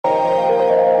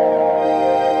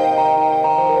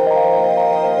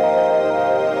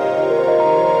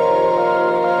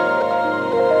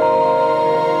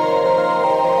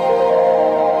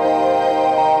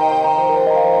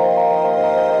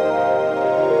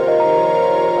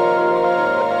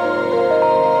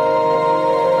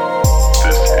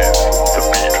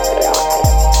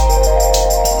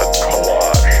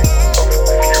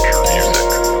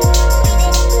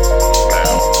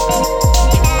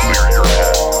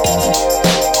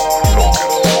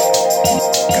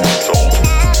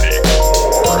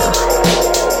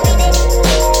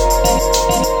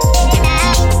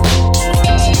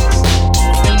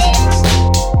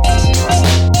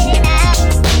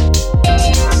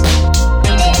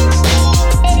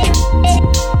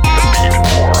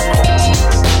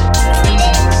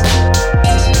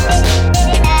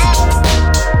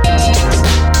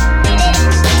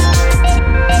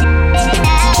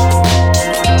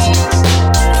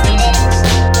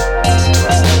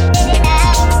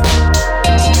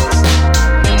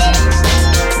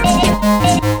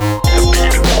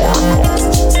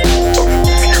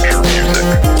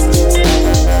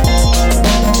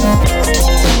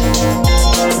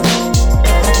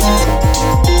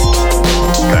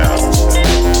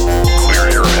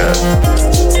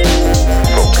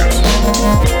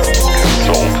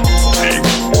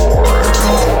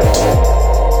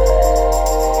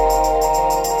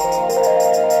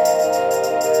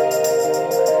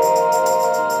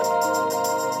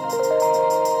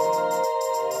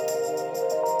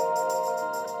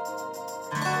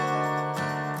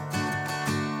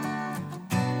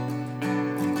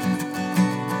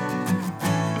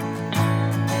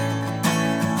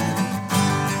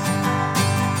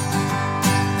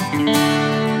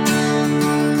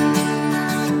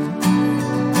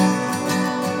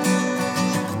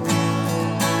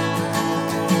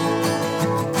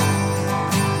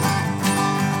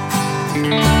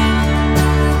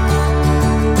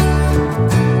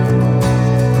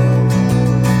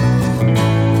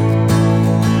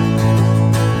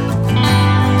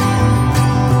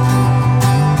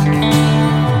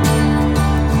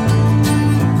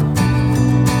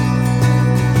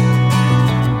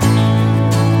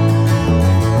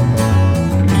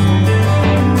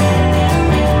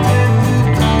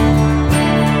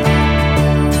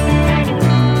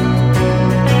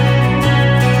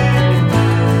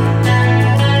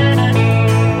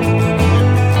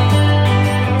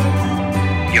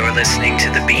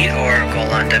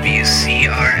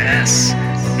WCRS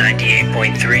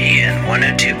 98.3 and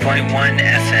 102.1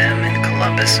 FM in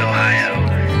Columbus, Ohio.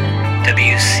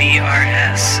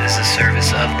 WCRS is a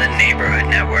service of the Neighborhood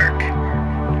Network.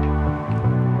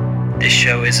 This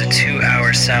show is a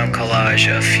 2-hour sound collage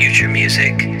of future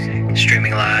music,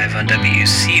 streaming live on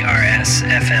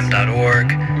WCRSFM.org,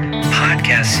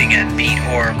 podcasting at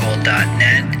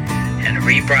beatoracle.net, and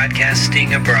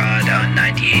rebroadcasting abroad on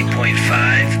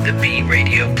 98.5 The Beat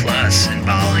Radio Plus in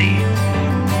Bali.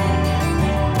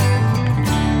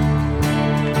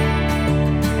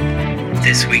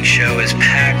 This week's show is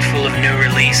packed full of new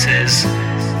releases.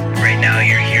 Right now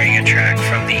you're hearing a track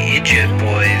from the Egypt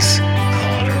Boys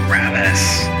called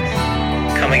Rabbis.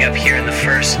 Coming up here in the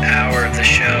first hour of the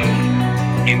show,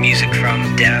 new music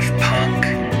from Daft Punk,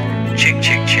 Chick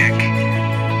Chick Chick,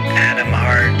 Adam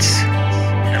Hearts,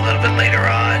 and a little bit later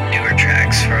on, newer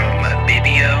tracks from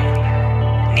Bibio,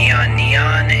 Neon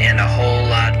Neon, and a whole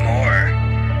lot more.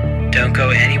 Don't go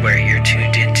anywhere, you're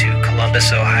tuned into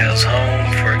Columbus, Ohio's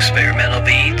home for experimental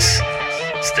beats.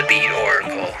 It's the Beat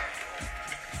Oracle.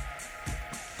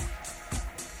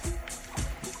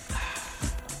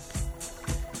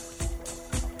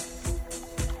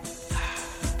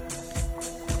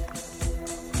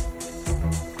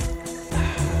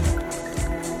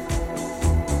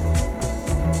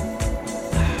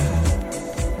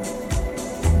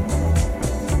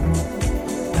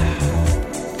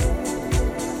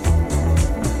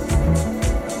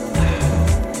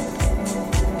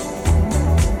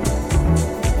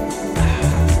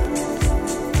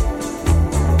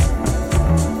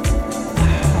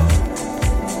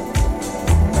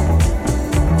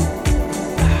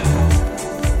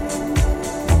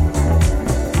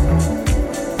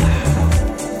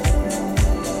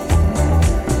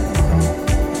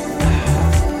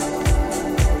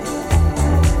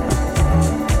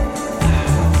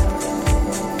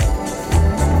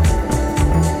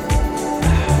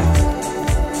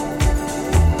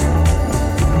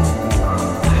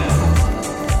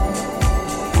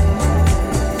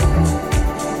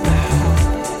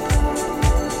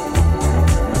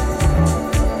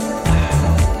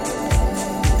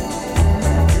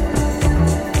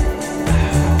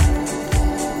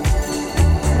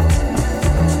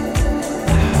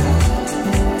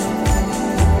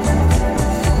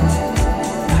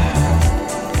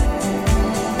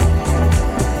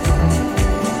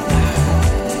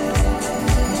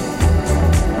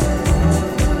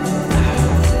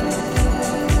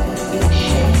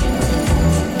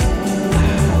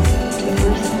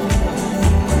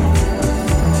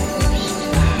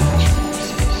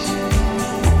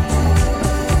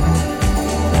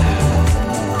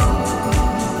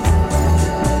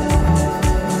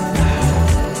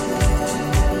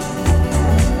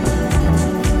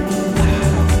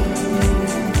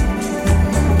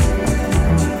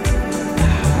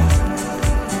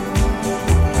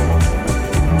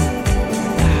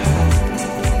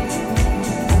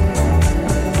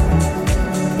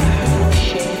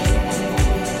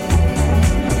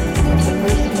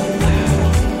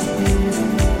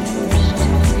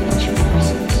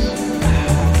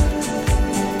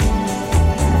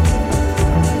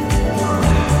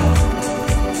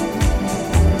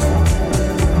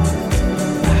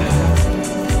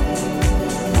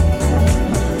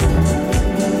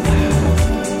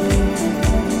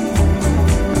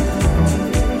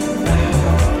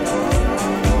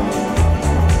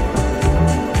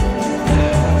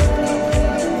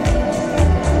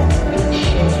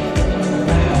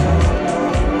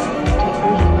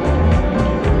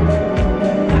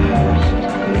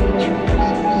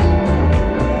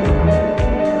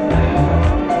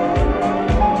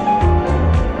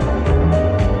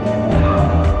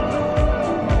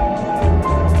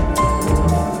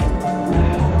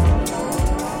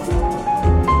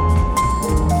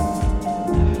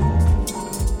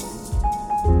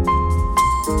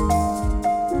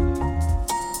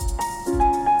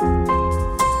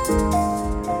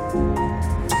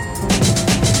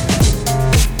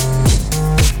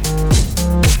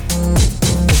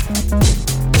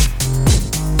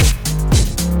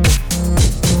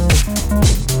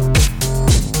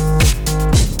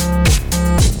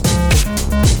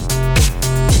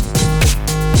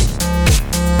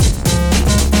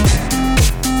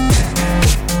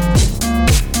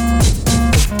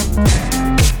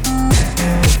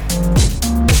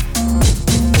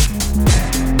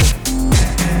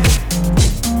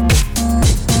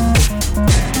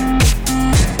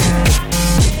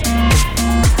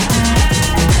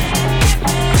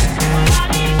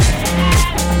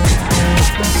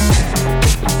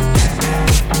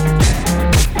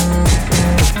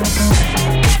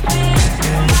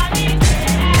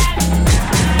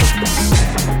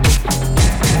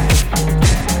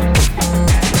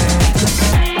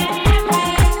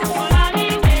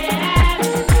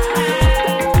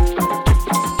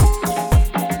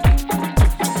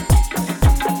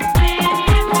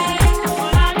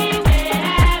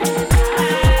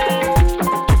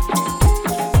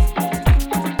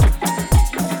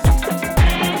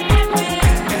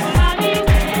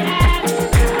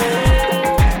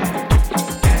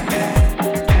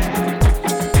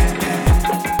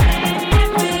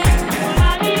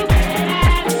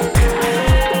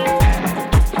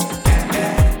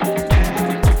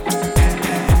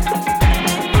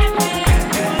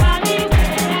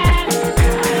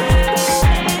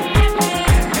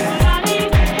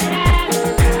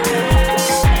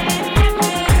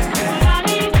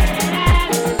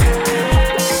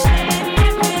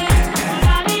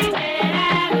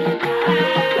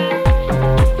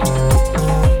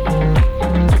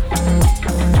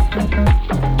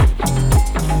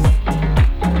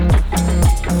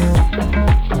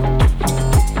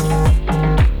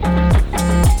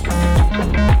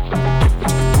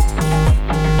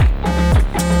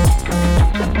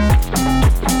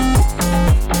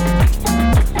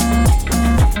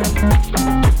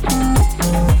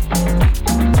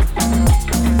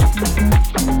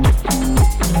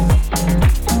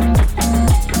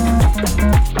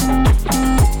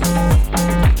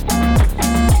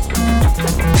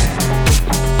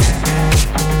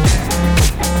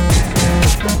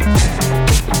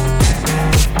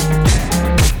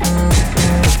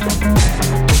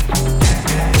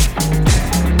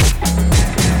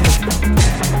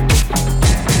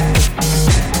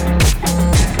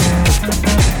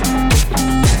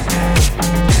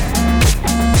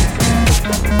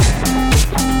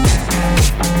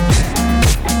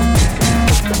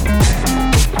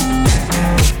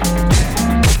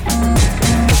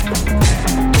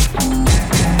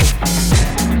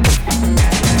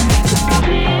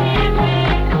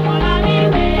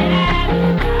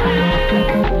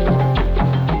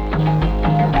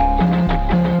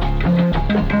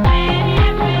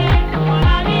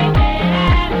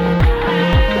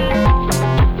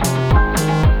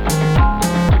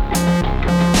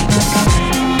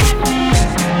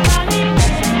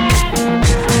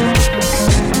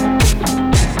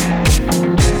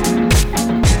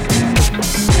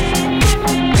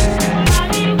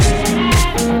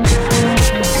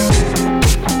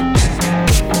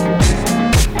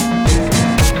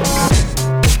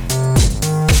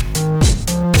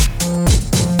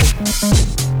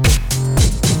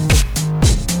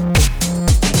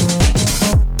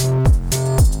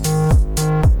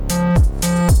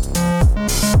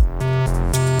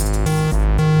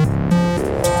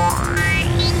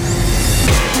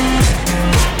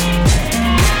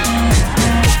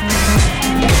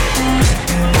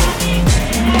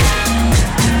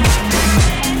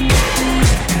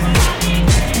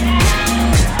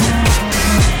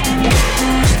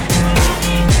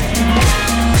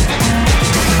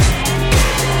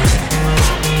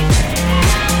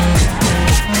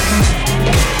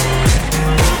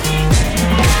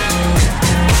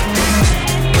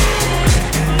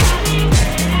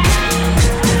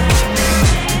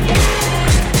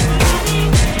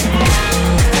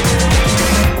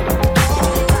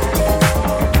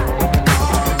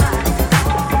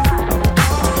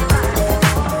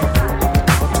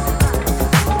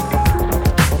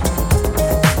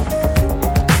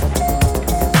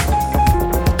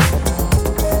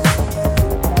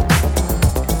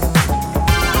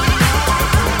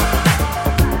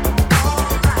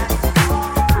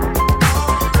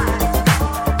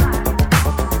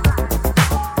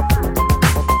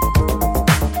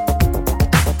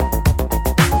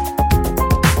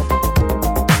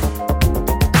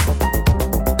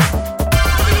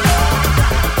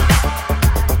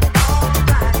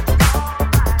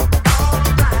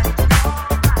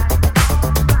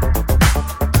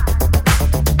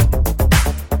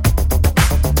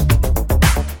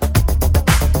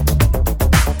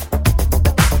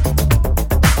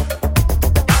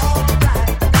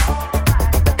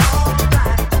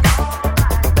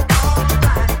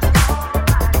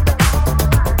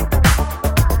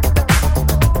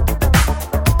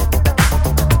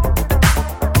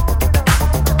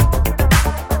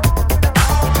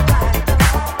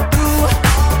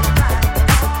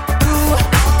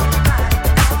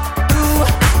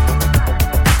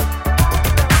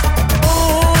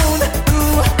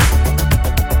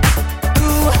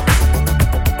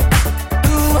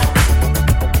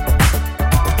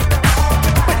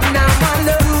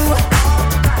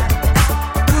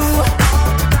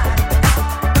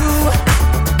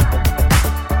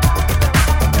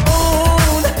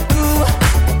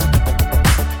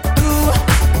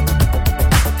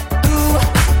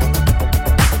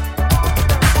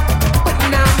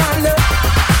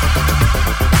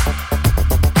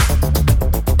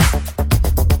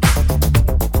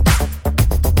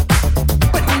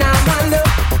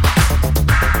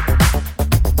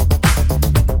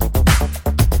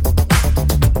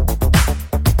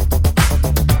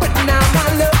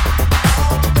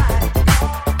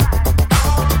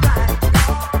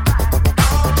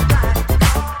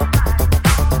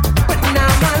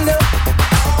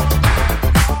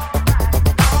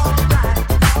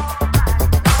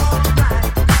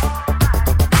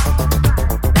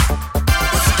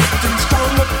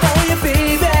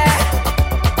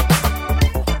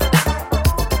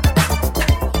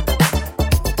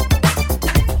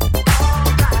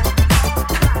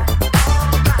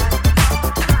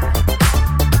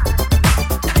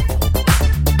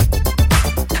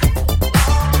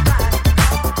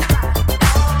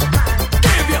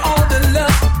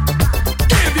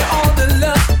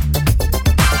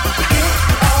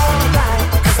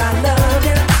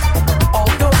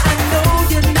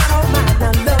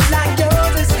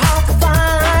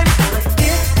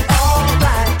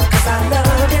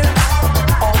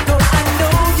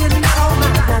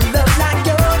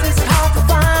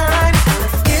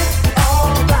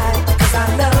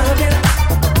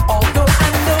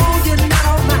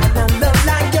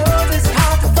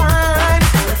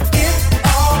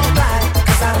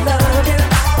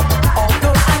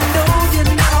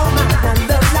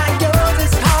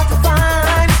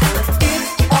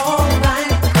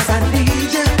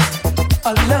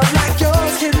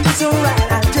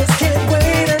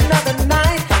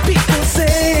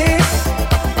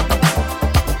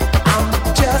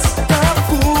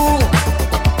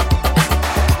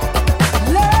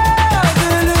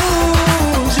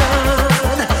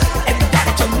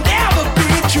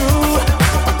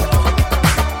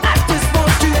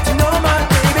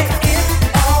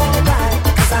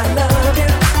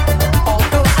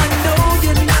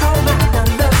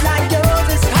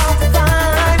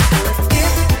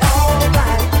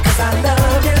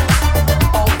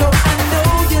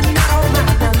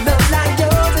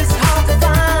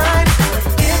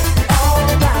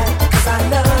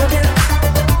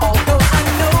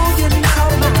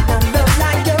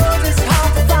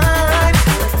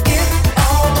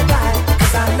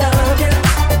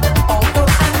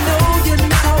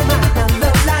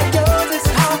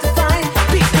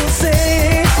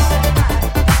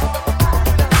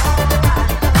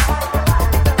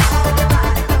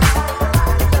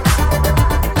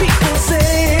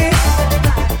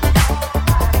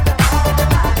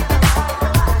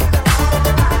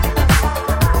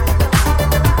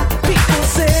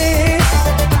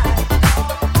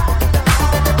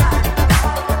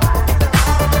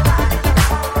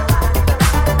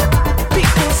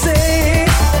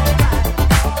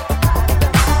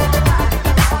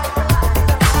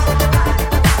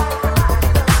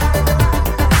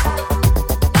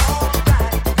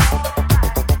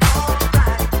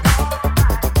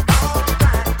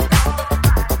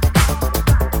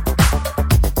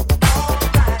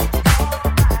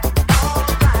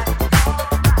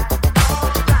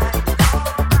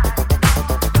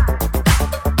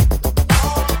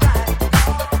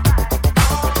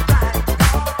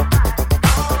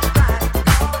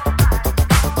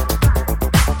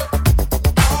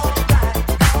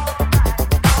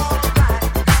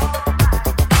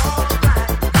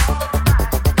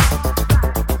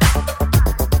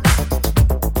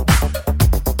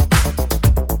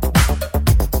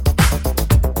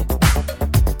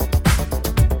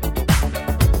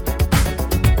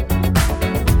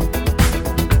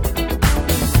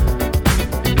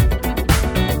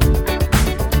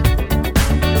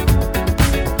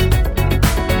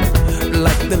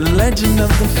 legend of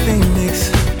the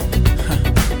phoenix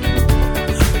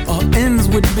all ends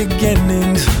with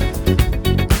beginnings.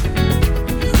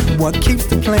 What keeps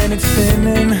the planet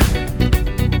spinning?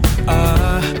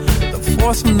 The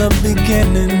force from the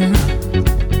beginning.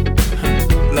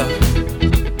 Love.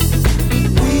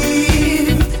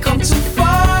 We've come too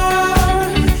far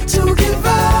to give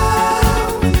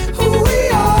up who we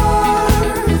are.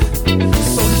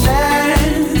 So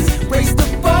let's raise the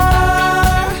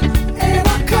bar and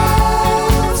our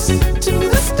cups to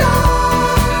the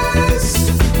stars.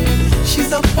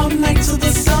 She's up all night to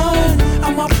the sun.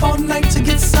 I'm up all night to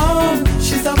get some.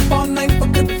 She's up all night for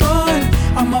good fun.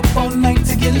 I'm up all night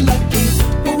to get lucky.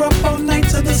 We're up all night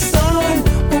to the sun.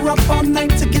 We're up all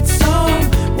night to get some.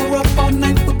 We're up all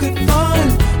night for good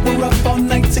fun. We're up all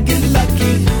night to get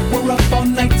lucky. We're up all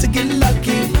night to get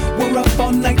lucky. We're up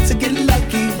all night to get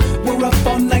lucky. We're up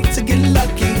all night to get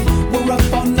lucky. We're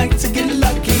up all night to get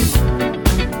lucky.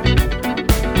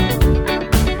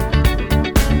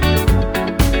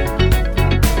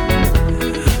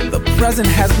 The present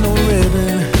has no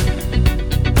ribbon.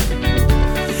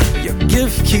 Your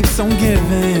gift keeps on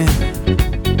giving.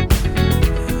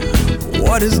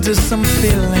 What is this I'm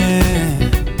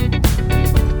feeling?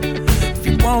 If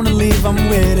you wanna leave, I'm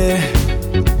with it.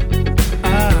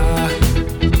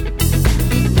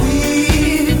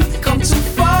 We've come too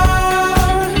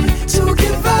far to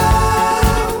give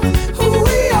up who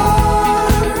we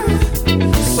are.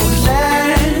 So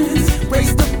let's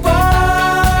raise the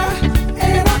bar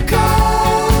and our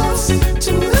cups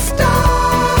to the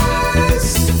stars.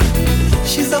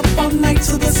 She's up all night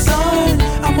to the sun.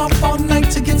 I'm up all night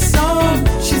to get some.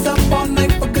 She's up all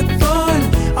night for good fun.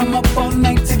 I'm up all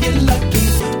night to get lucky.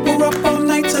 We're up all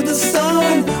night to the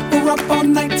sun. We're up all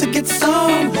night to get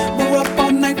some. We're up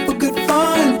all night for good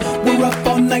fun. We're up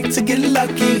all night to get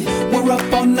lucky. We're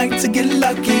up all night to get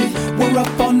lucky. We're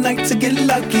up all night to get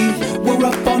lucky. We're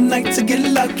up all night to get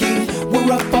lucky.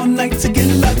 We're up all night to get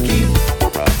lucky.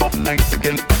 We're up all night to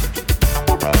get.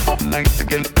 We're up all night to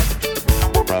get.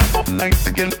 We're up all night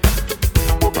to get.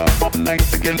 We're up all night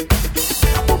to get.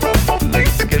 We're up all night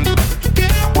to get.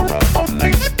 We're up all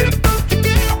night to get.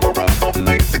 We're up all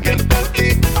night to get lucky.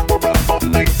 We're up all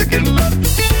night to get lucky.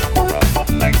 We're up all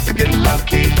night to get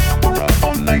lucky. We're up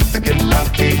all night to get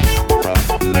lucky. We're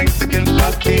up all night to get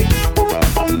lucky. We're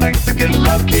up all night to get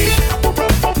lucky. We're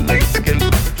up all night to get.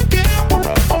 We're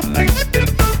up all night to get.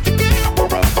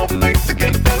 We're up all night to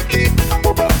get lucky.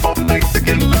 We're up all night to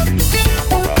get lucky.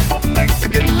 We're up all night to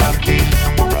get lucky.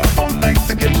 We're up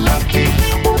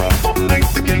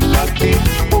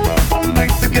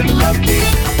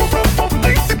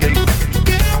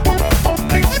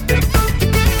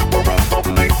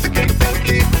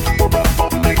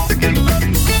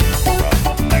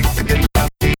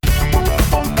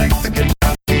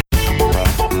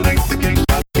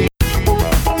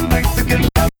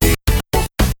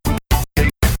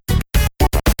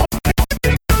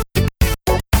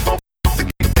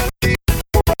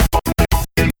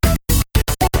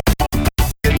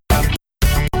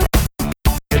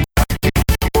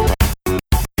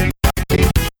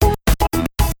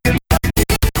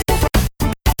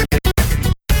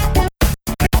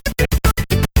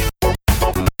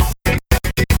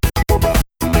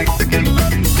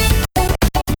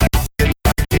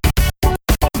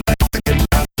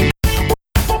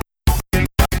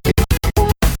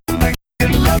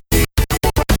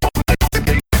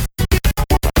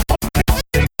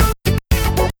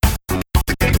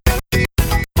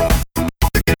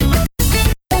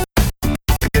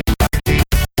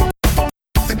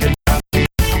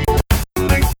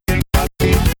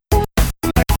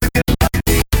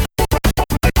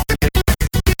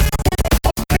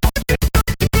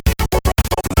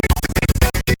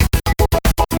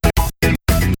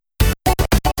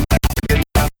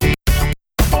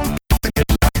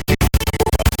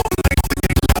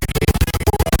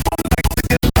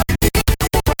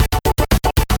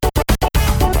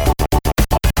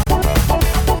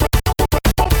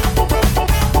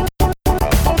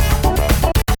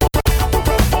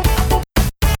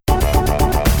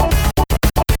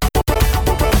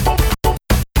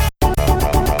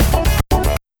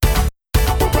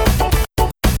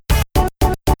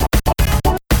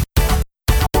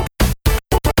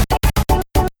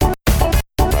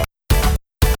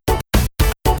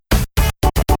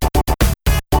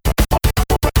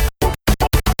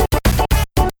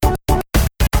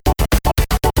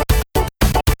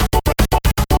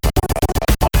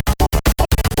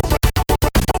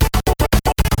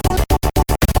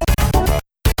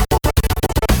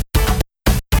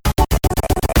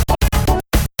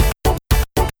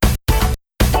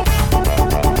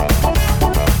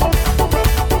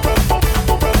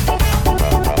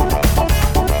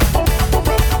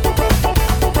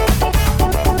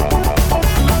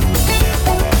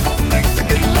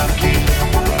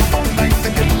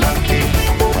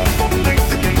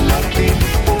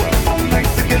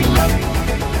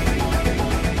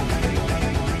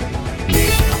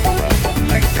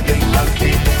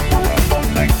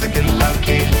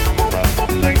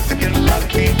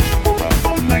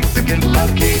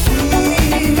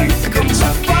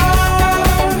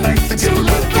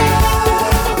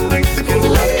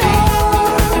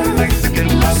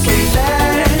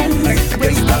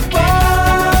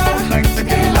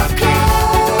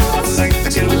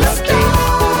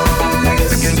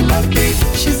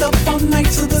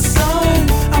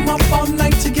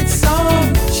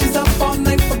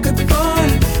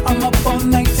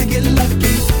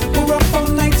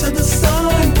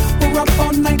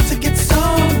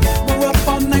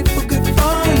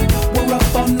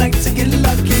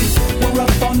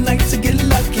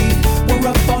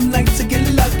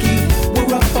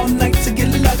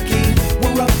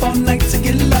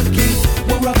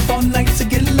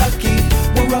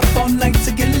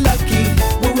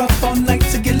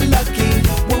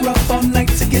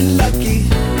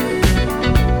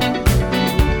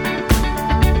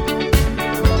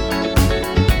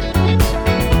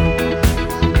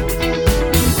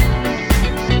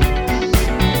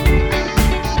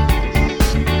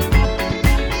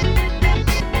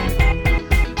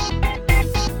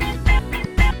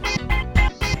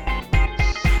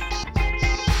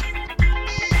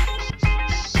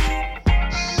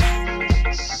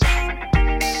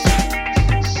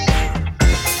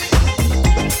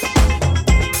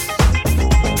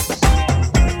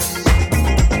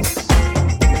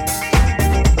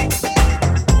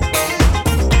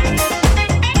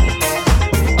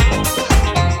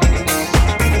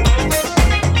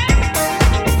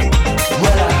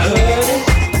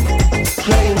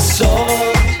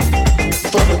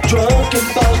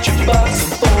jukebox,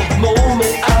 and for a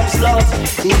moment I was lost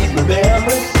in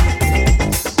remembering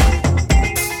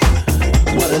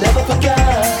what I never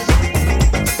forgot.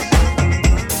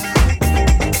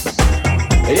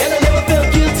 And I never felt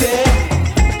guilty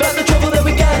about the trouble that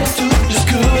we got into. Just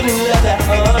couldn't let that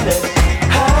honey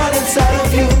hide inside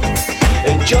of you.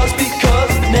 And just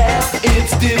because now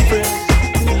it's different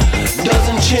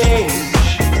doesn't change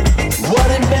what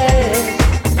it meant.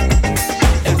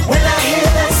 And when I hear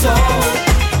that song,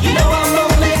 you know I'm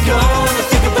only gonna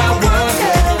think about one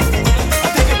man. I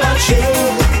think about you.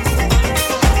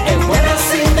 And when I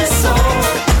sing this song,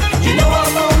 you know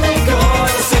I'm only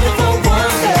gonna sing it for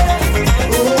one man.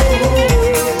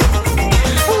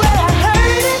 When I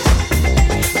heard it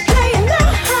playing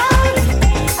out,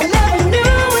 I never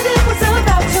knew what it was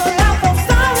about till I fell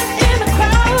silent in the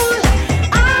crowd.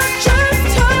 I just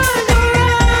turned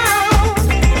around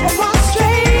and walked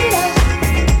straight up.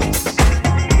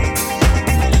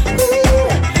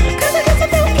 'Cause I guess I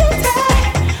felt guilty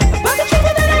about the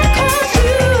trouble that I caused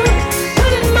you.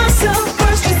 Putting myself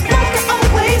first just like I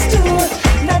always do.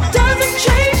 And that doesn't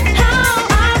change how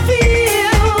I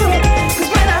feel. 'Cause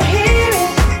when I hear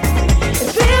it, it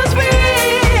feels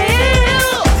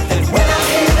real. And when I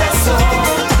hear that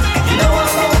song, you know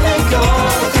I'm only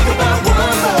gonna think about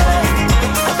one man.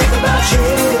 I think about you.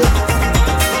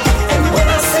 And when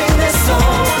I sing this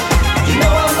song, you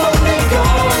know I'm only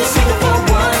gonna sing it for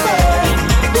one man.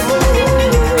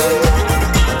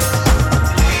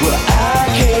 Well, I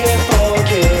can't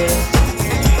forget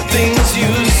things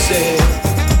you said,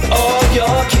 all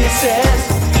your kisses,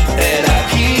 and I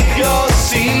keep your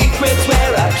secrets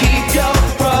where I keep your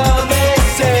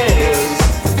promises.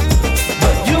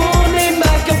 But you need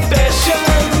my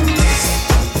confessions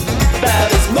about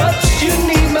as much you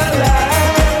need my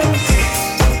lies.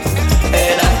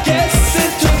 And I guess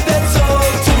it took that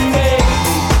song to make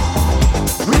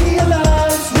me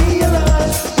realize,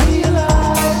 realize,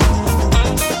 realize.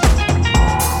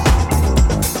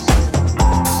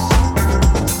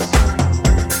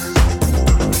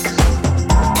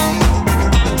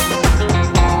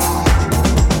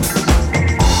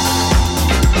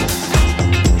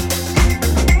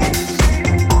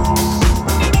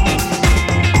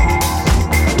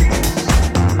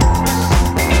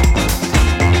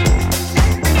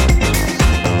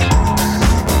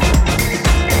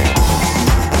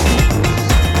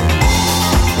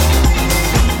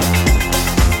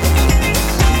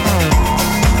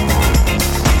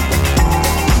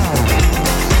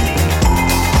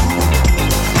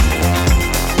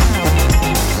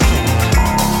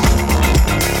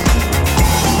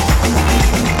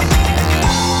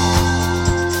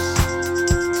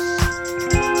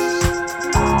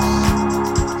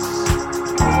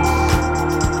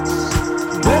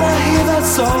 When I hear that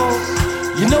song,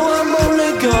 you know I'm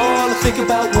only gonna think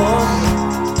about one.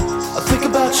 I think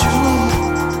about you.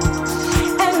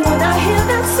 And when I hear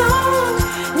that song,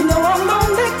 you know I'm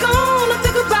only gonna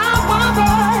think about one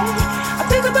boy. I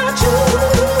think about you.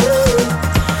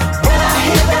 When I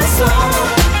hear that song,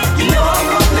 you know I'm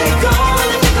only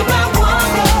gonna think about one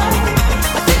boy.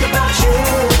 I think about you.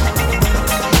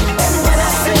 And when I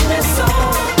sing this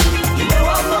song, you know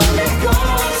I'm only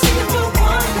gonna sing it for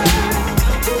one girl.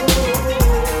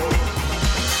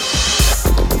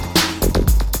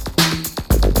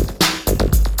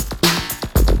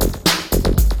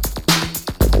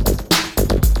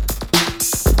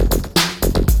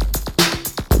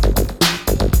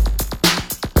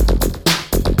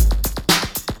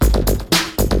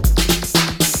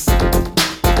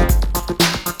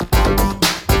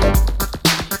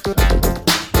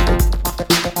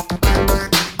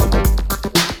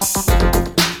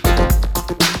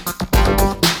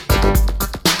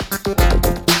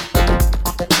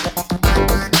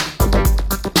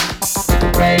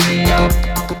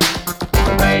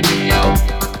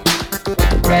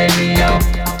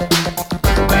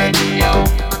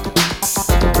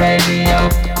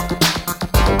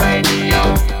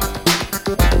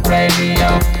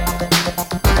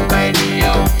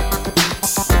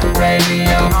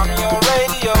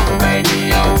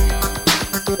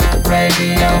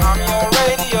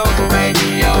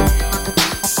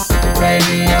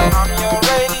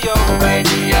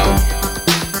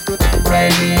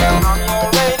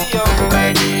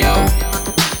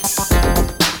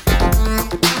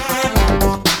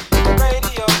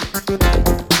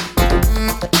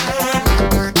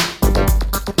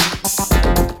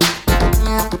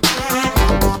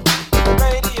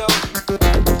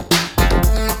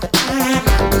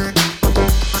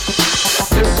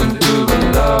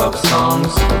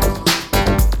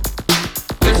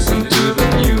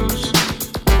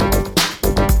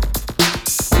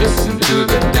 to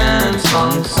the dance.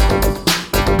 songs.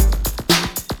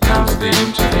 Comes the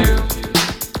interview.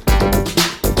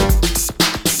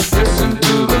 Listen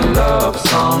to the love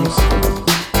songs.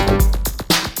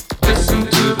 Listen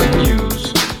to the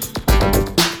news.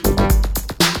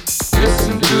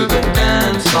 Listen to the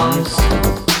dance songs.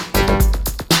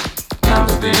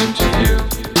 Comes the interview.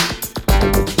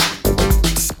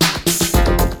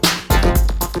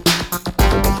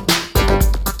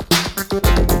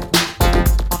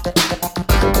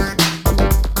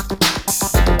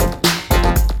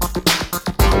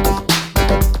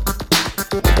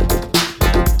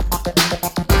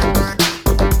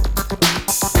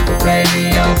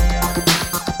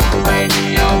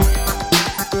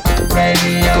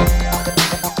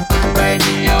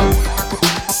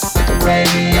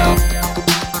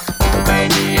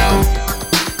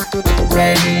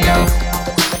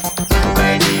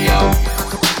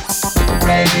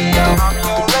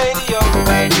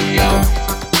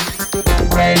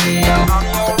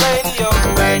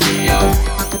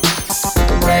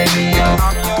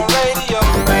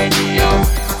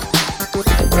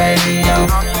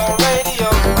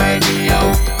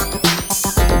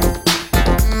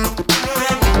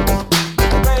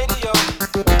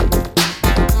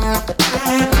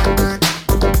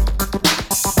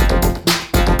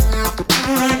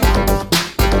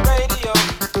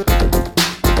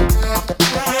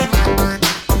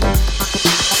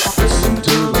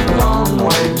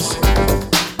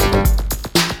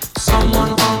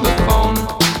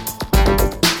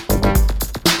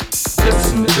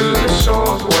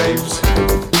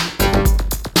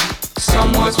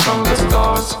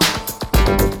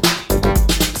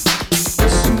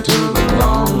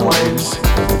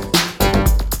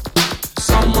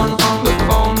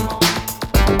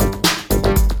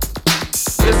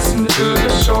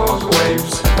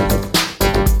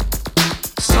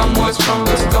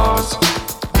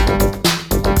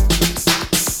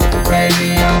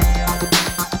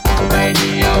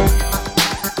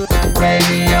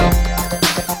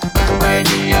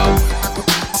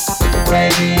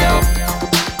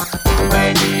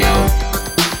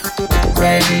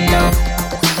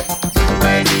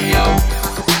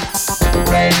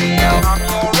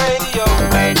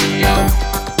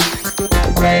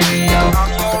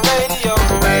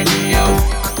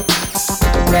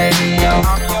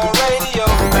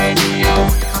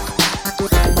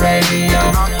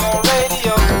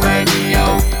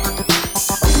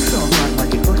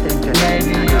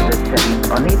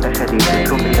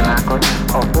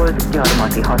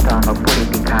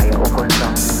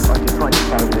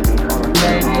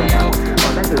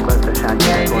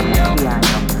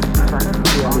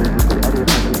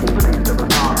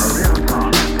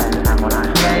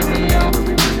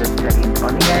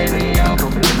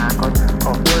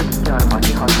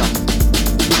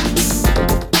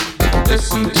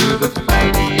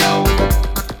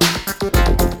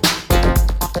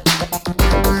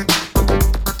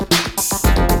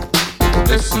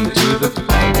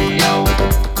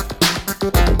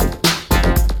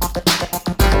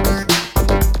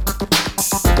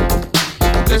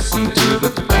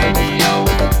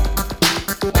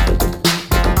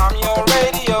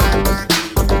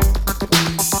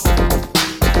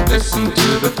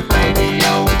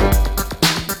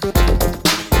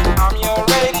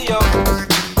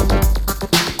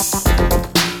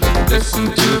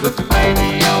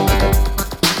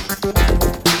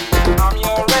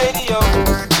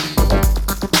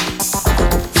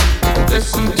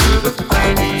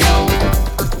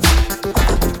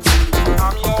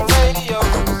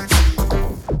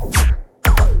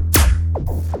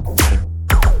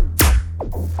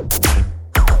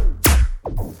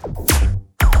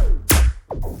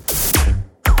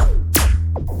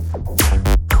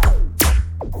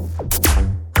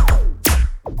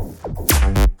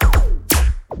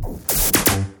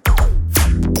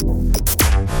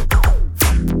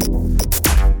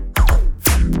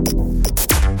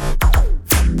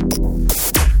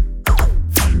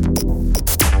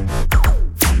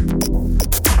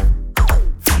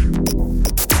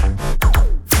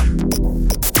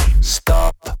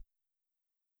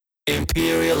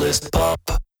 Imperialist Pop.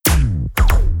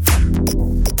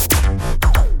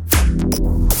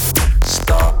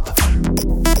 Stop.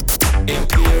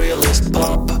 Imperialist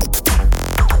Pop.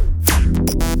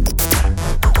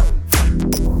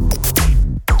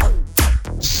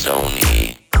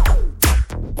 Sony,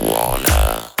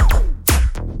 Warner,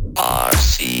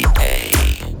 RCA,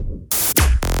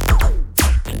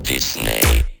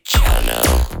 Disney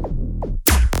Channel.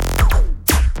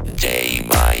 Day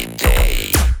by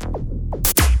day,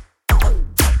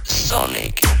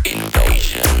 sonic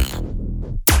invasion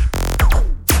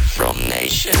from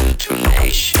nation to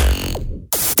nation.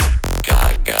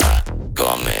 Gaga,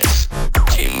 Gomez,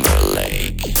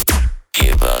 Timberlake,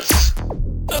 give us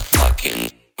a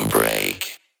fucking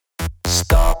break.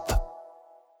 Stop.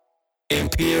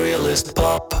 Imperialist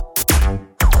pop.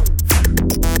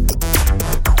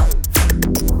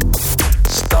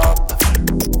 Stop.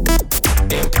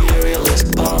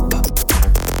 Imperialist pop.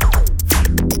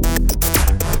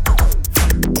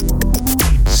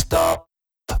 Stop.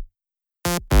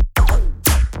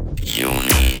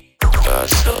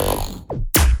 Universal.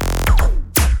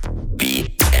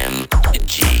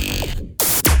 BMG.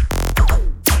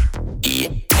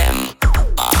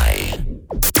 EMI.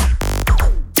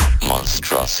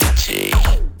 Monstrosity.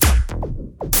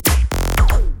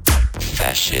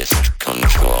 Fascist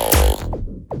control.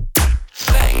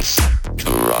 Thanks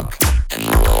to rock and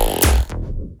roll.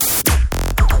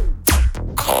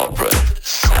 Corporate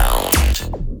sound.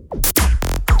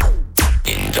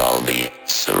 In Dolby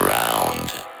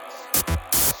surround.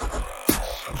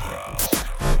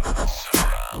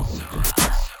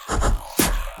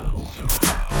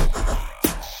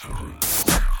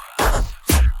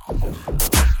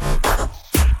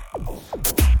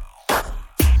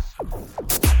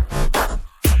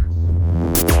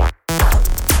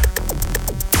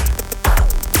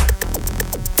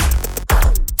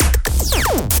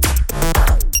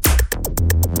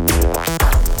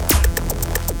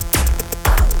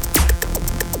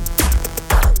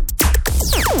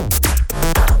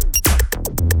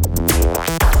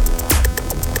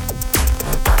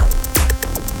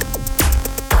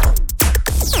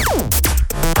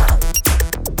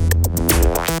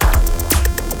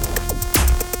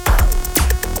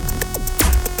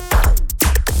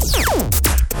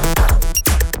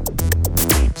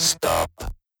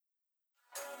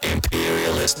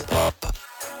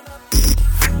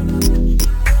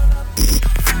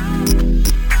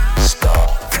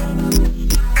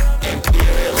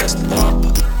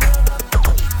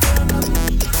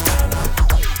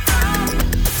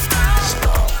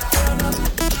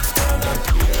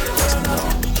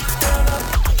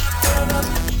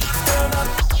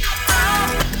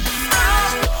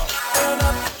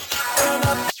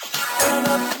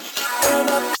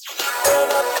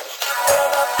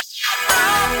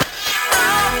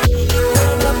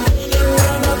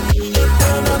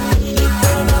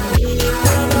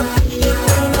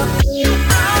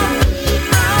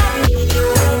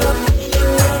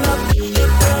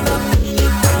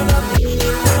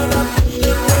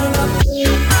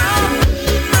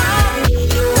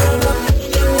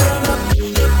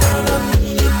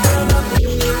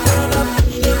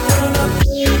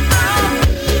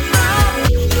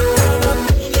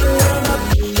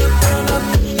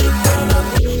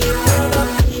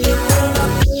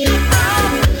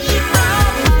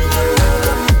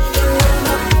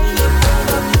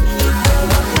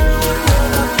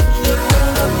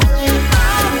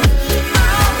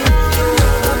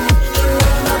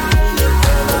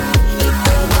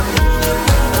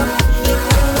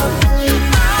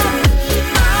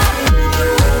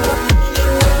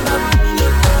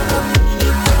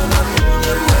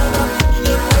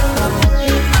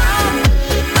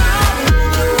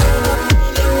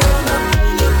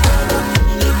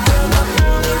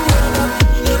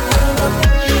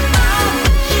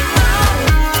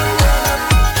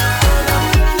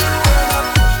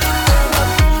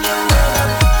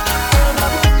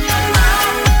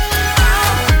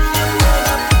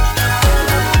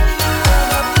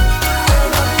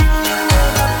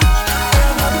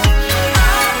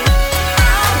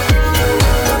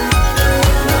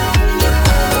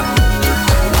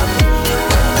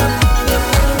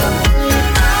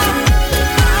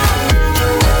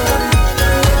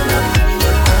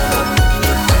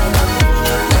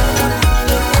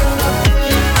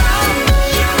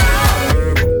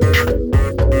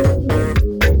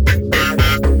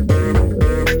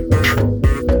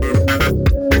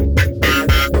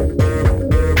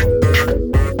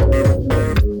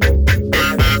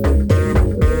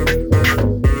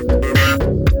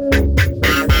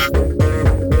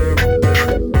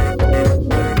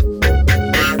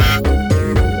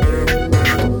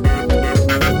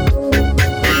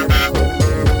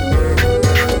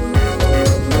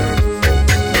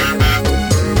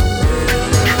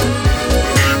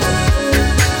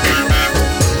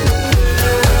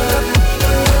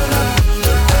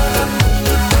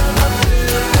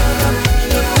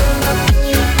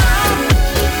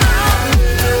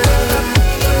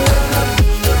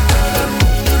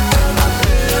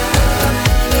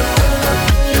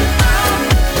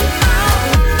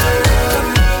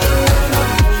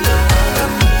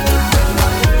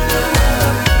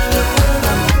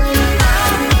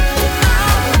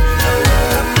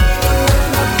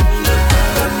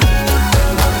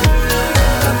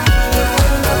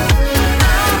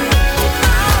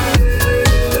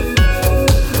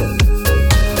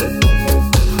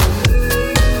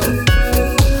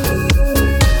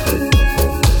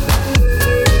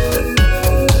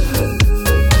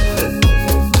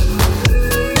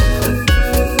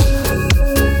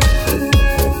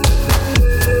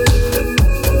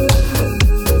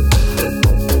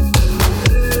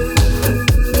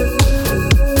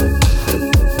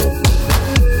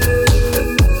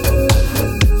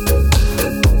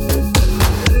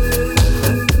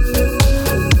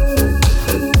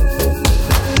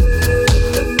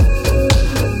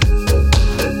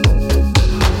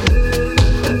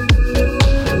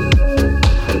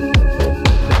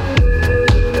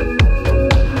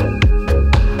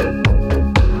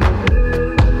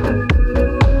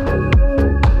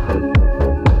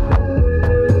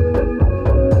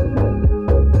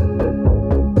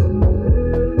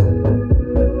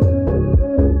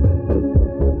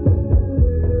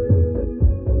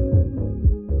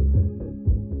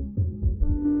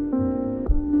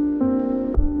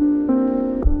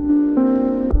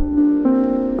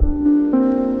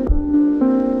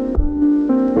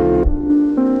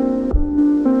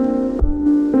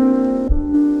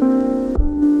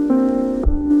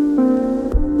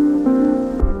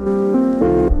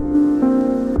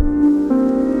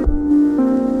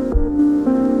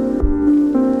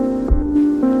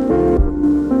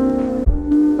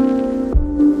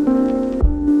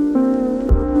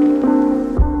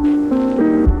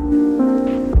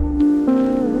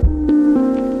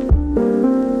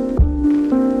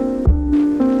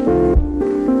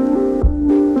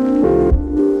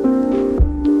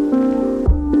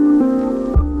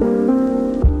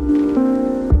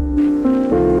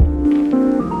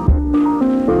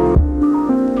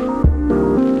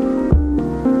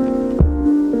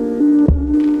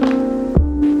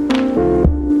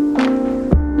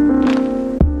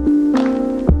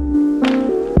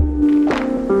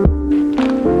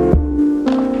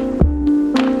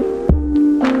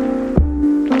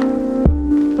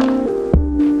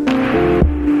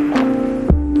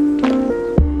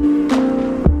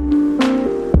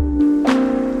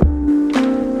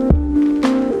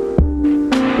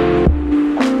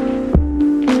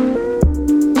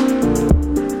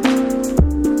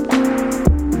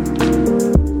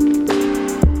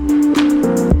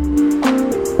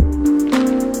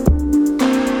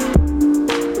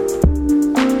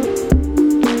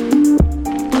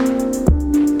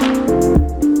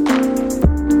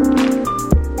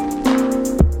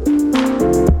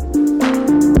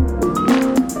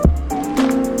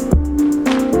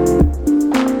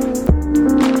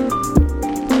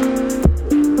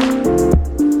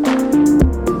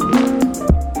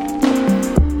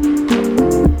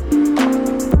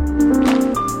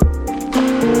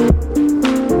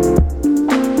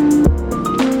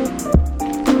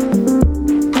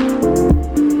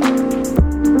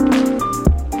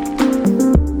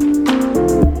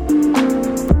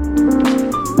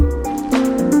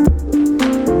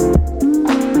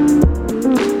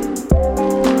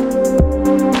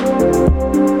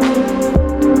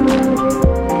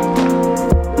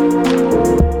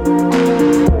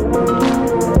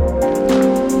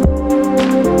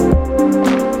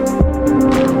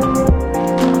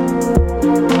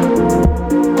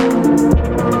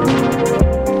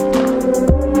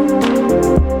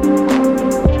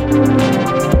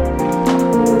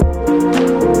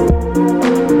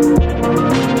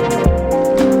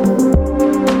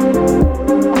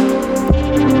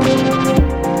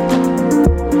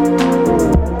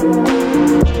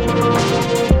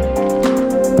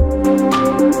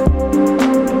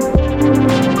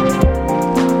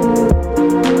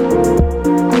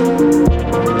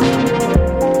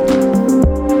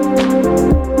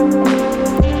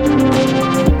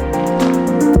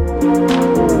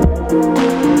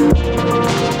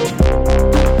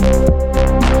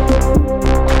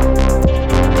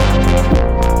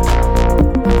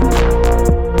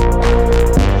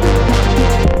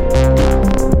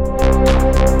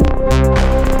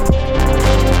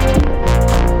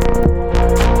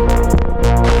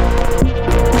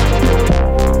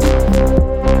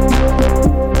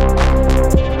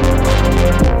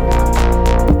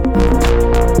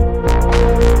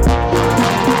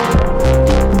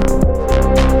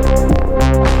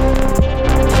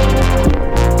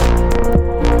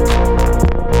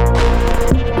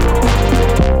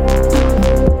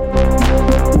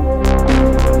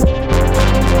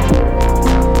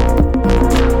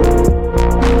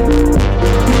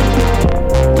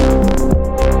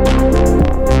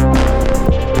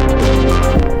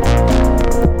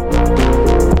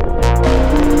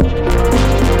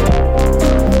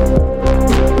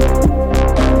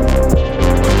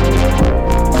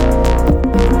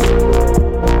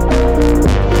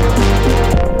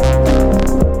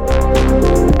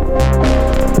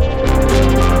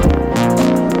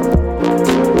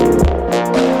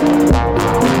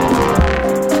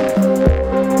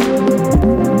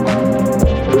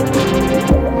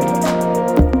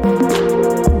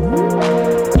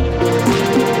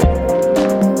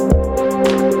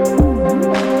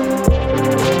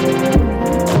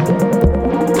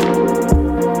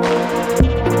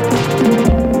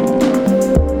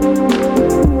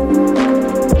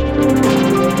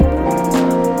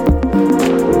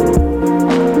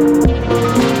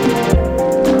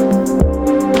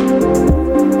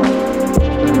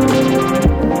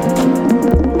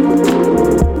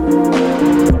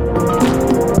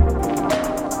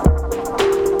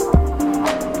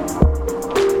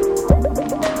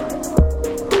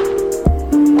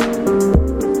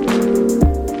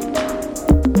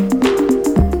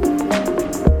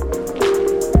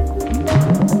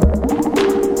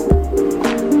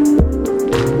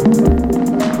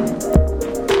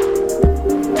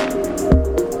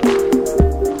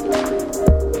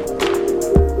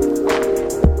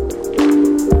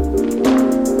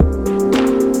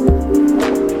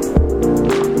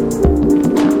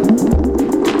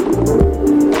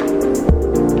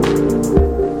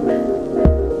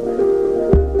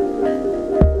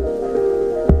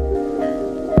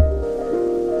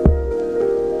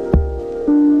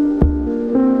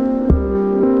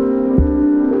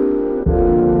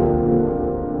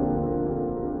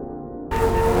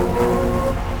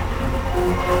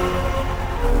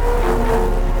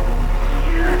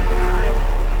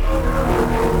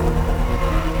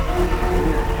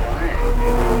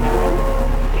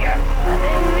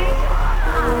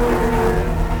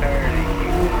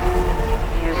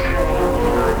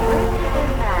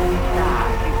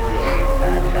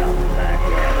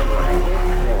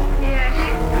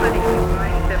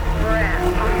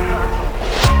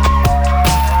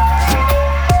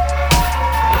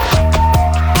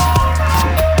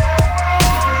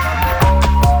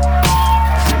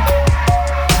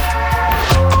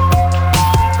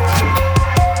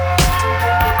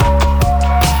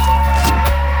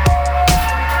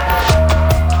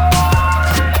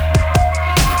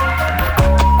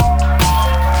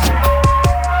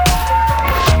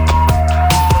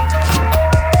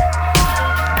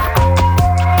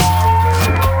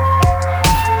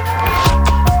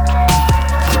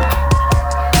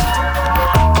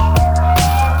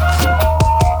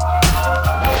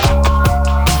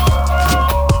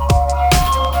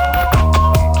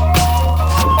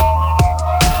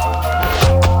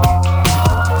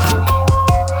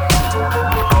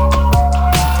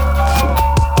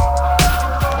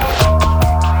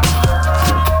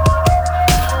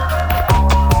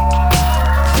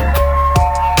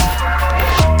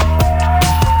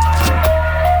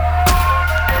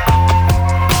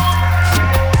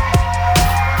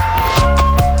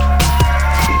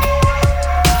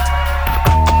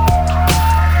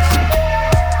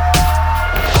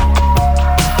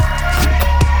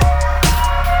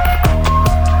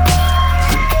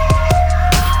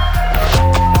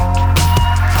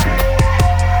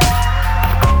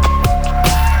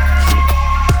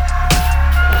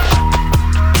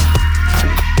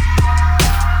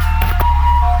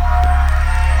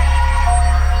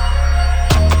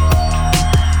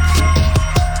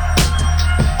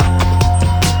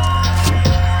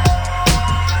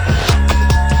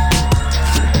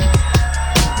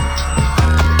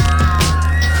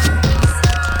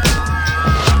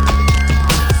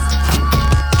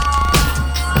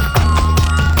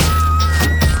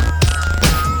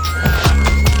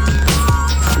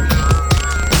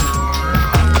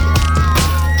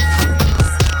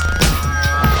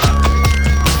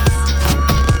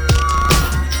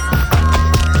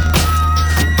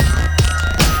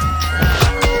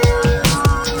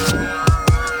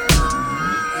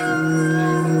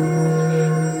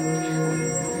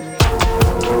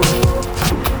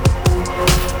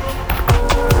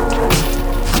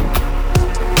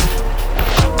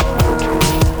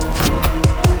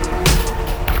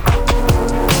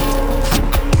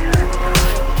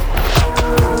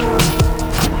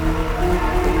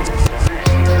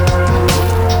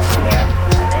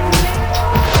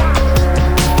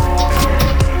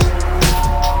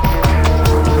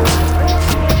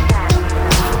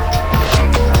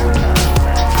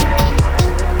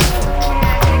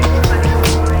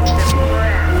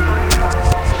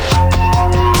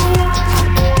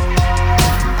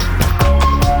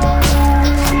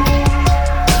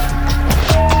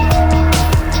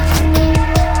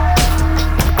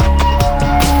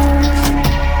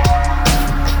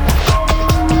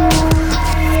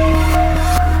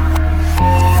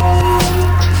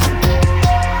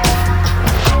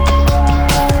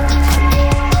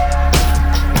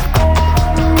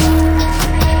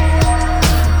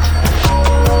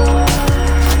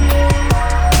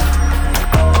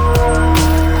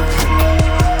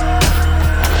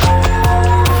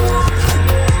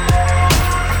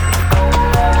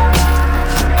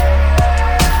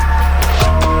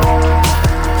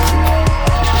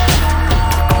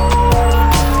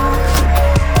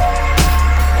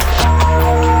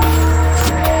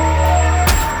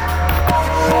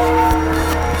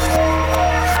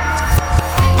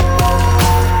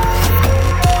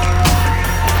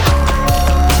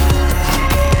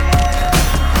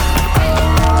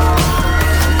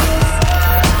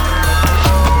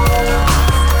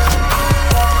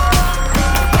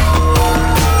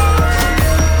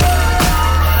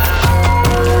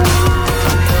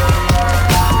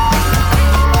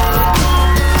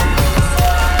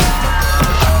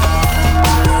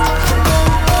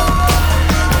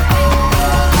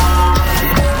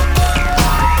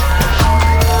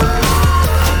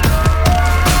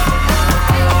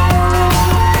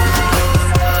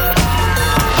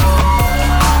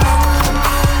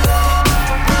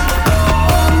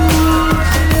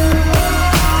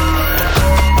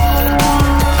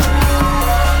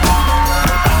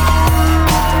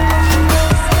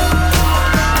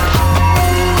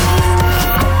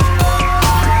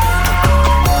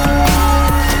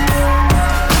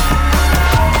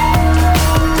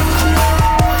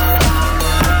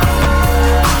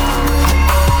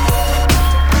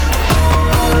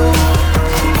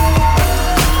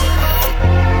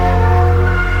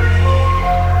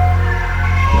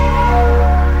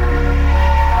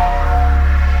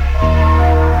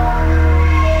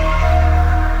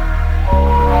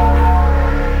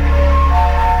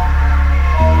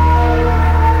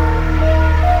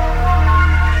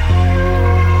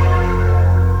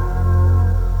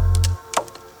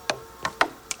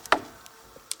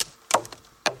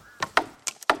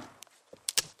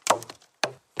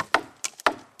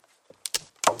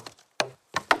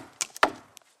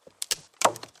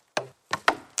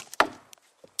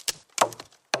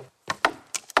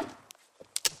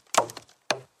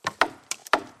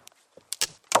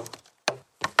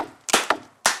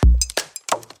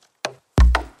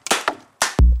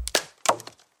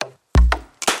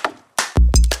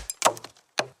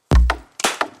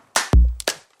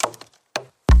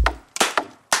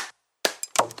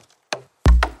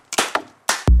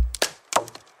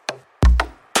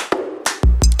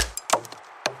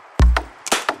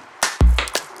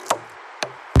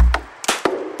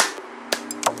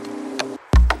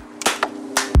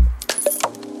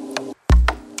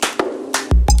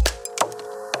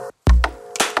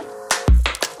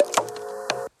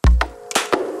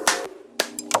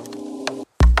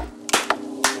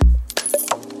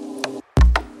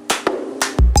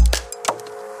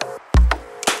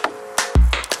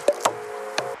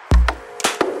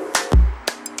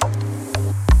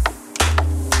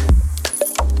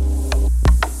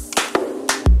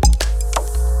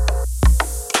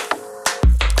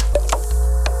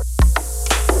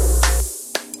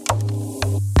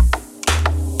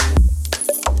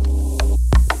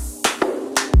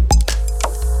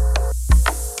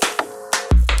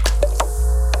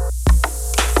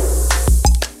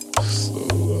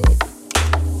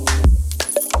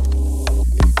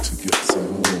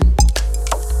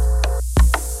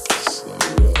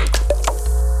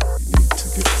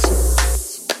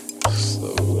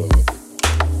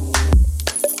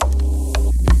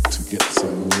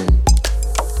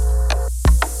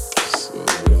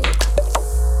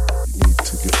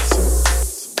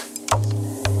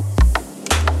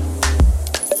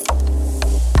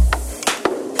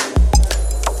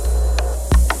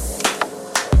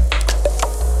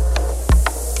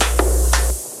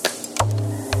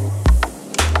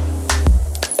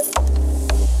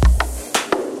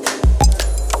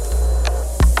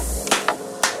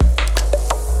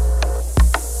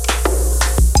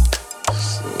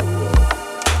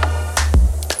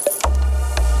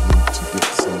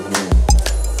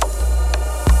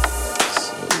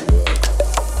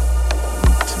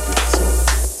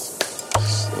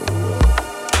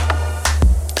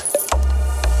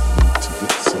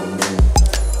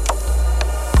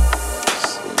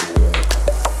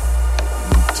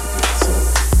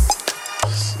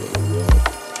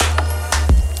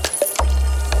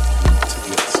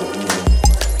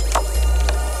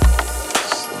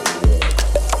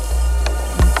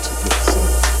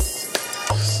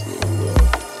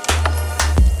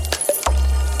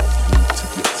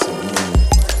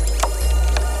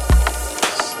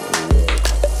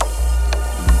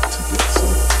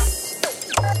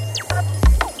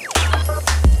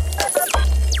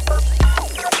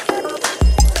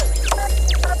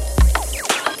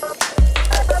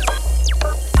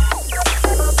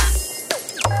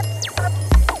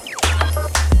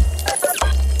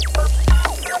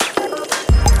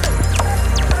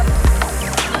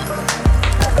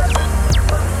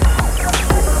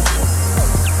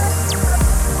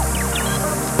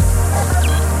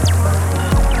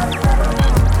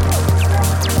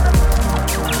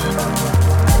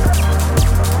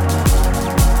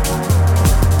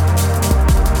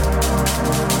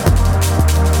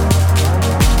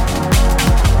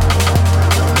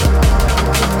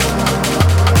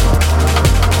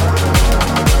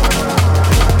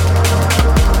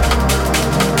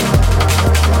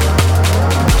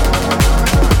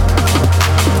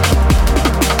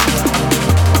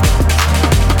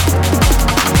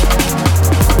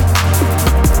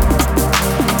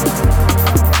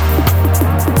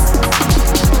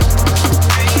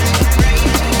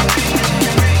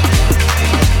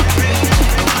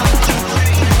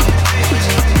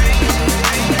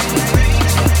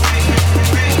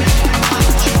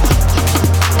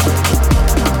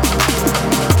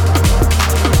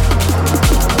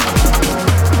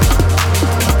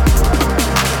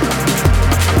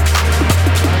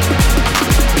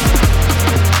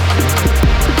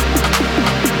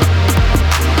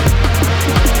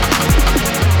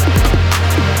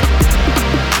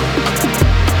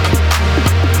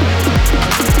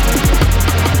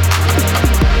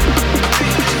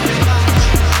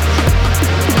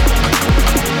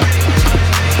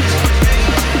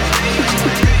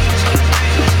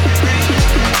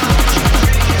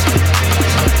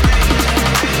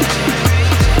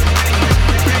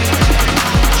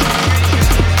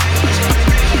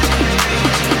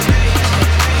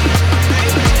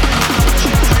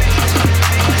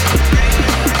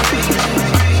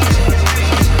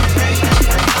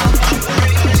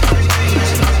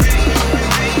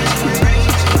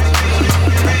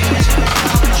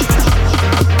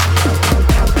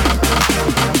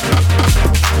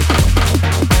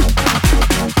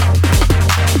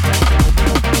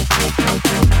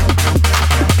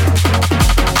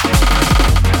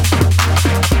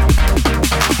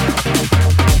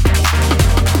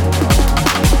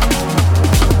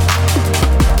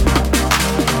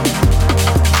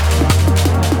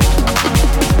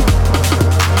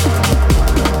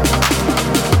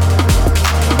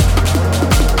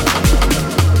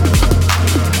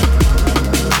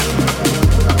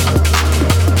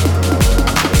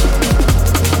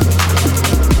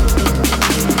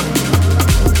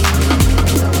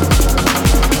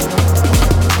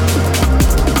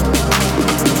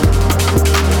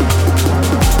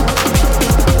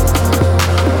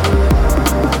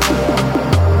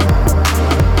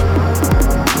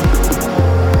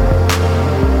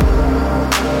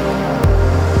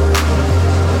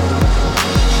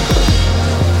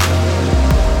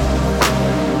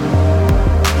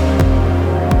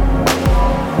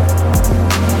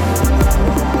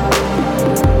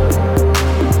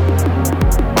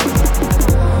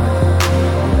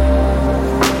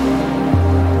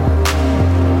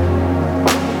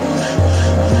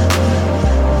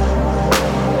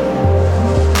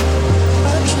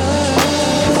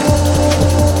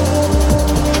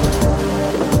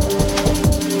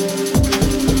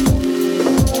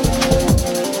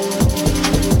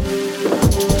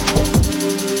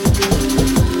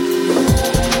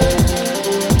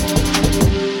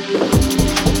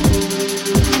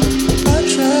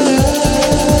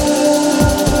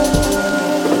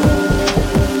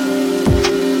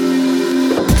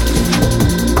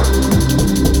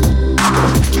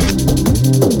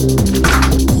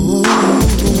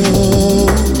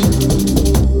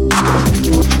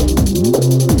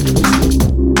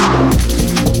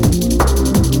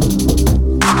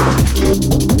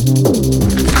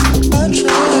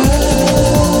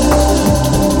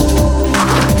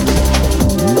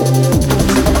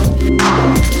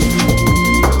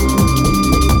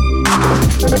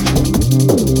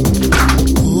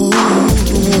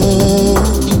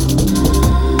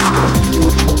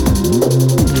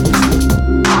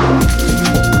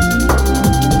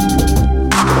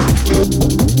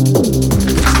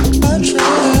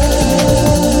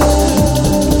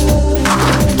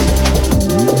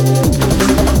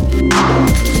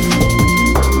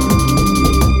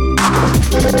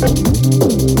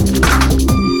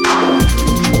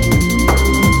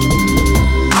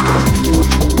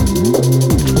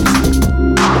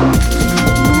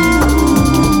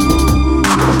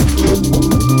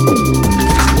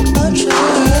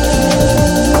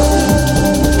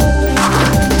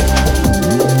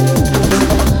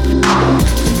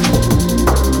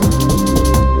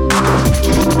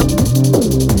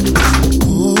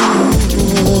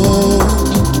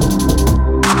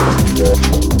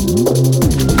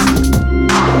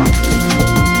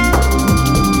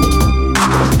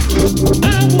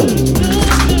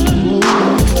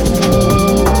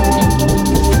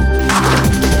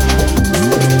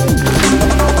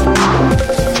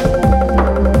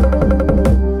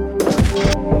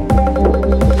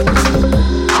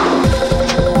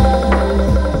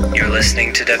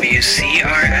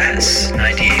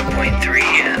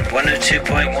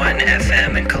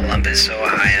 Columbus,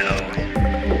 Ohio.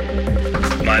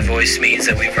 My voice means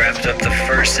that we've wrapped up the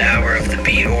first hour of the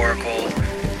Beat Oracle,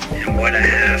 and what a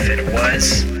half it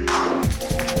was.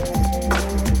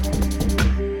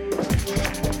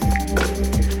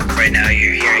 Right now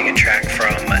you're hearing a track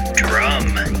from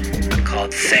Djrum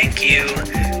called Thank You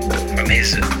from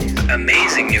his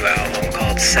amazing new album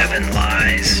called 7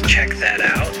 Lies. Check that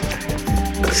out.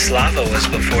 Slava was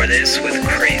before this with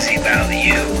Crazy About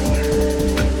You.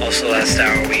 Also last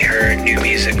hour we heard new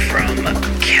music from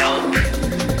Kelp.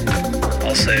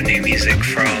 Also new music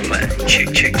from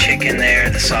Chick Chick Chick in there.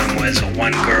 The song was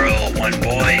One Girl, One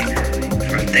Boy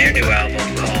from their new album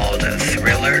called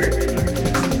Thriller.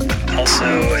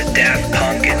 Also Daft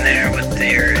Punk in there with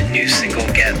their new single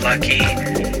Get Lucky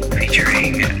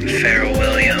featuring Pharrell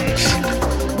Williams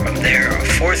from their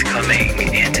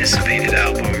forthcoming anticipated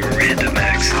album Random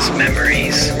Access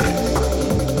Memories.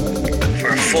 For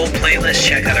a full playlist,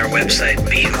 check out our website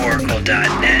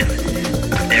beatoracle.net.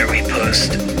 There we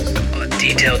post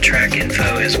detailed track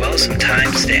info as well as some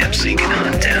timestamps so you can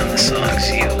hunt down the songs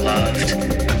you loved.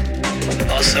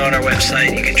 Also on our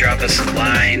website you can drop us a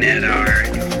line at our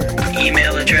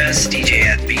email address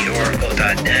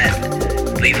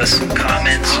dj@beatoracle.net. Leave us some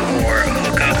comments or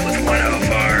hook up with one of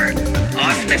our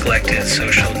oft neglected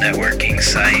social networking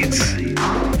sites.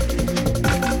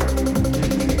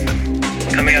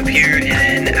 Coming up here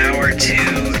in hour 2,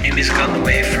 new music on the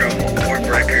way from Warp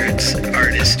Records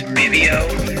artist Bibio.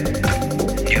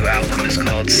 New album is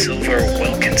called Silver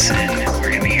Wilkinson. We're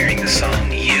going to be hearing the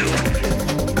song You.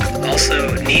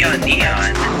 Also Neon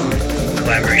Neon,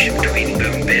 collaboration between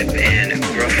Boom Bip and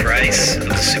Gruff Rice of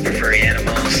the Super Furry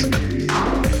Animals.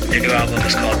 Their new album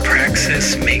is called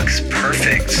Praxis Makes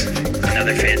Perfect.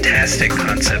 Another fantastic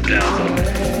concept album.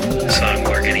 The song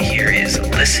we're going to hear is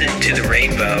Listen to the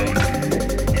Rainbow.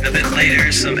 And a bit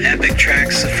later, some epic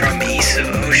tracks from East of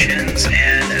Oceans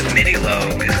and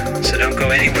Minilogue. So don't go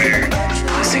anywhere.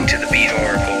 Listening to the Beat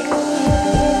Oracle.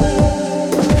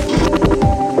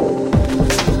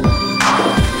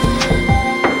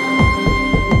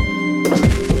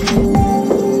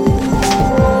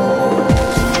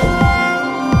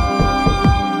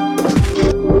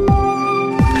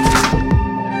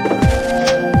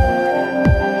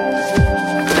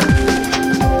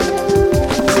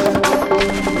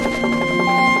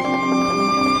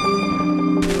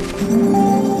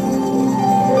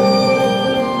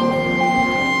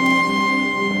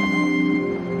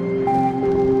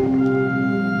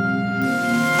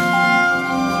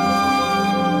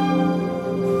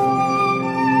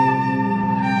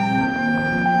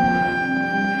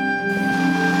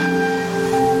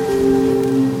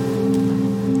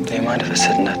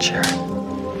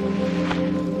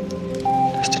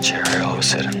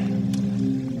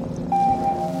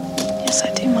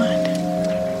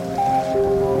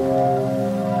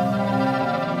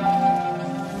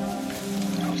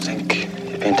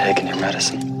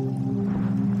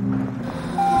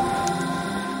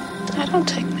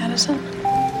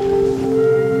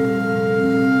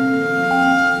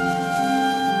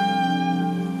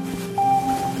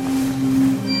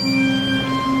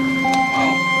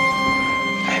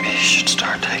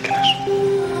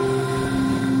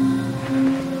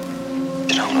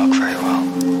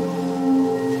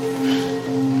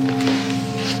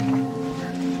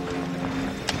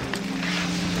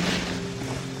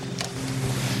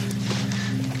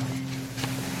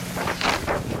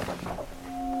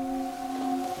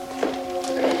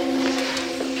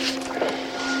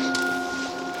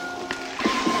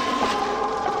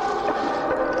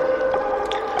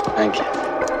 Thank you.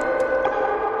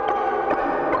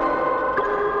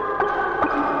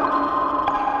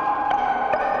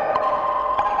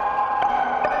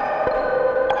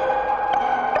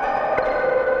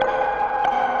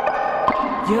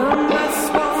 You're my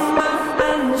swan, my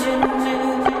engine,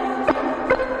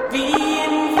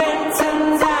 reinventing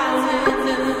down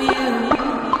of you,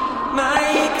 my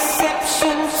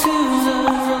exception to the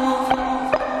rule.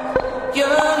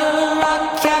 You're the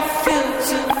rock I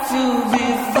filter through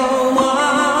before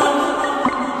one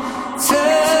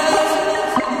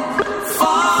turn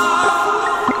fall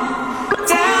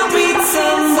down, we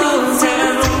tumble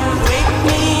down. Wake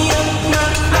me up,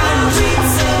 not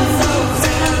boundaries of those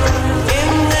down.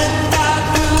 In the dark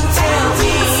room, tell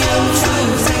me I'm true.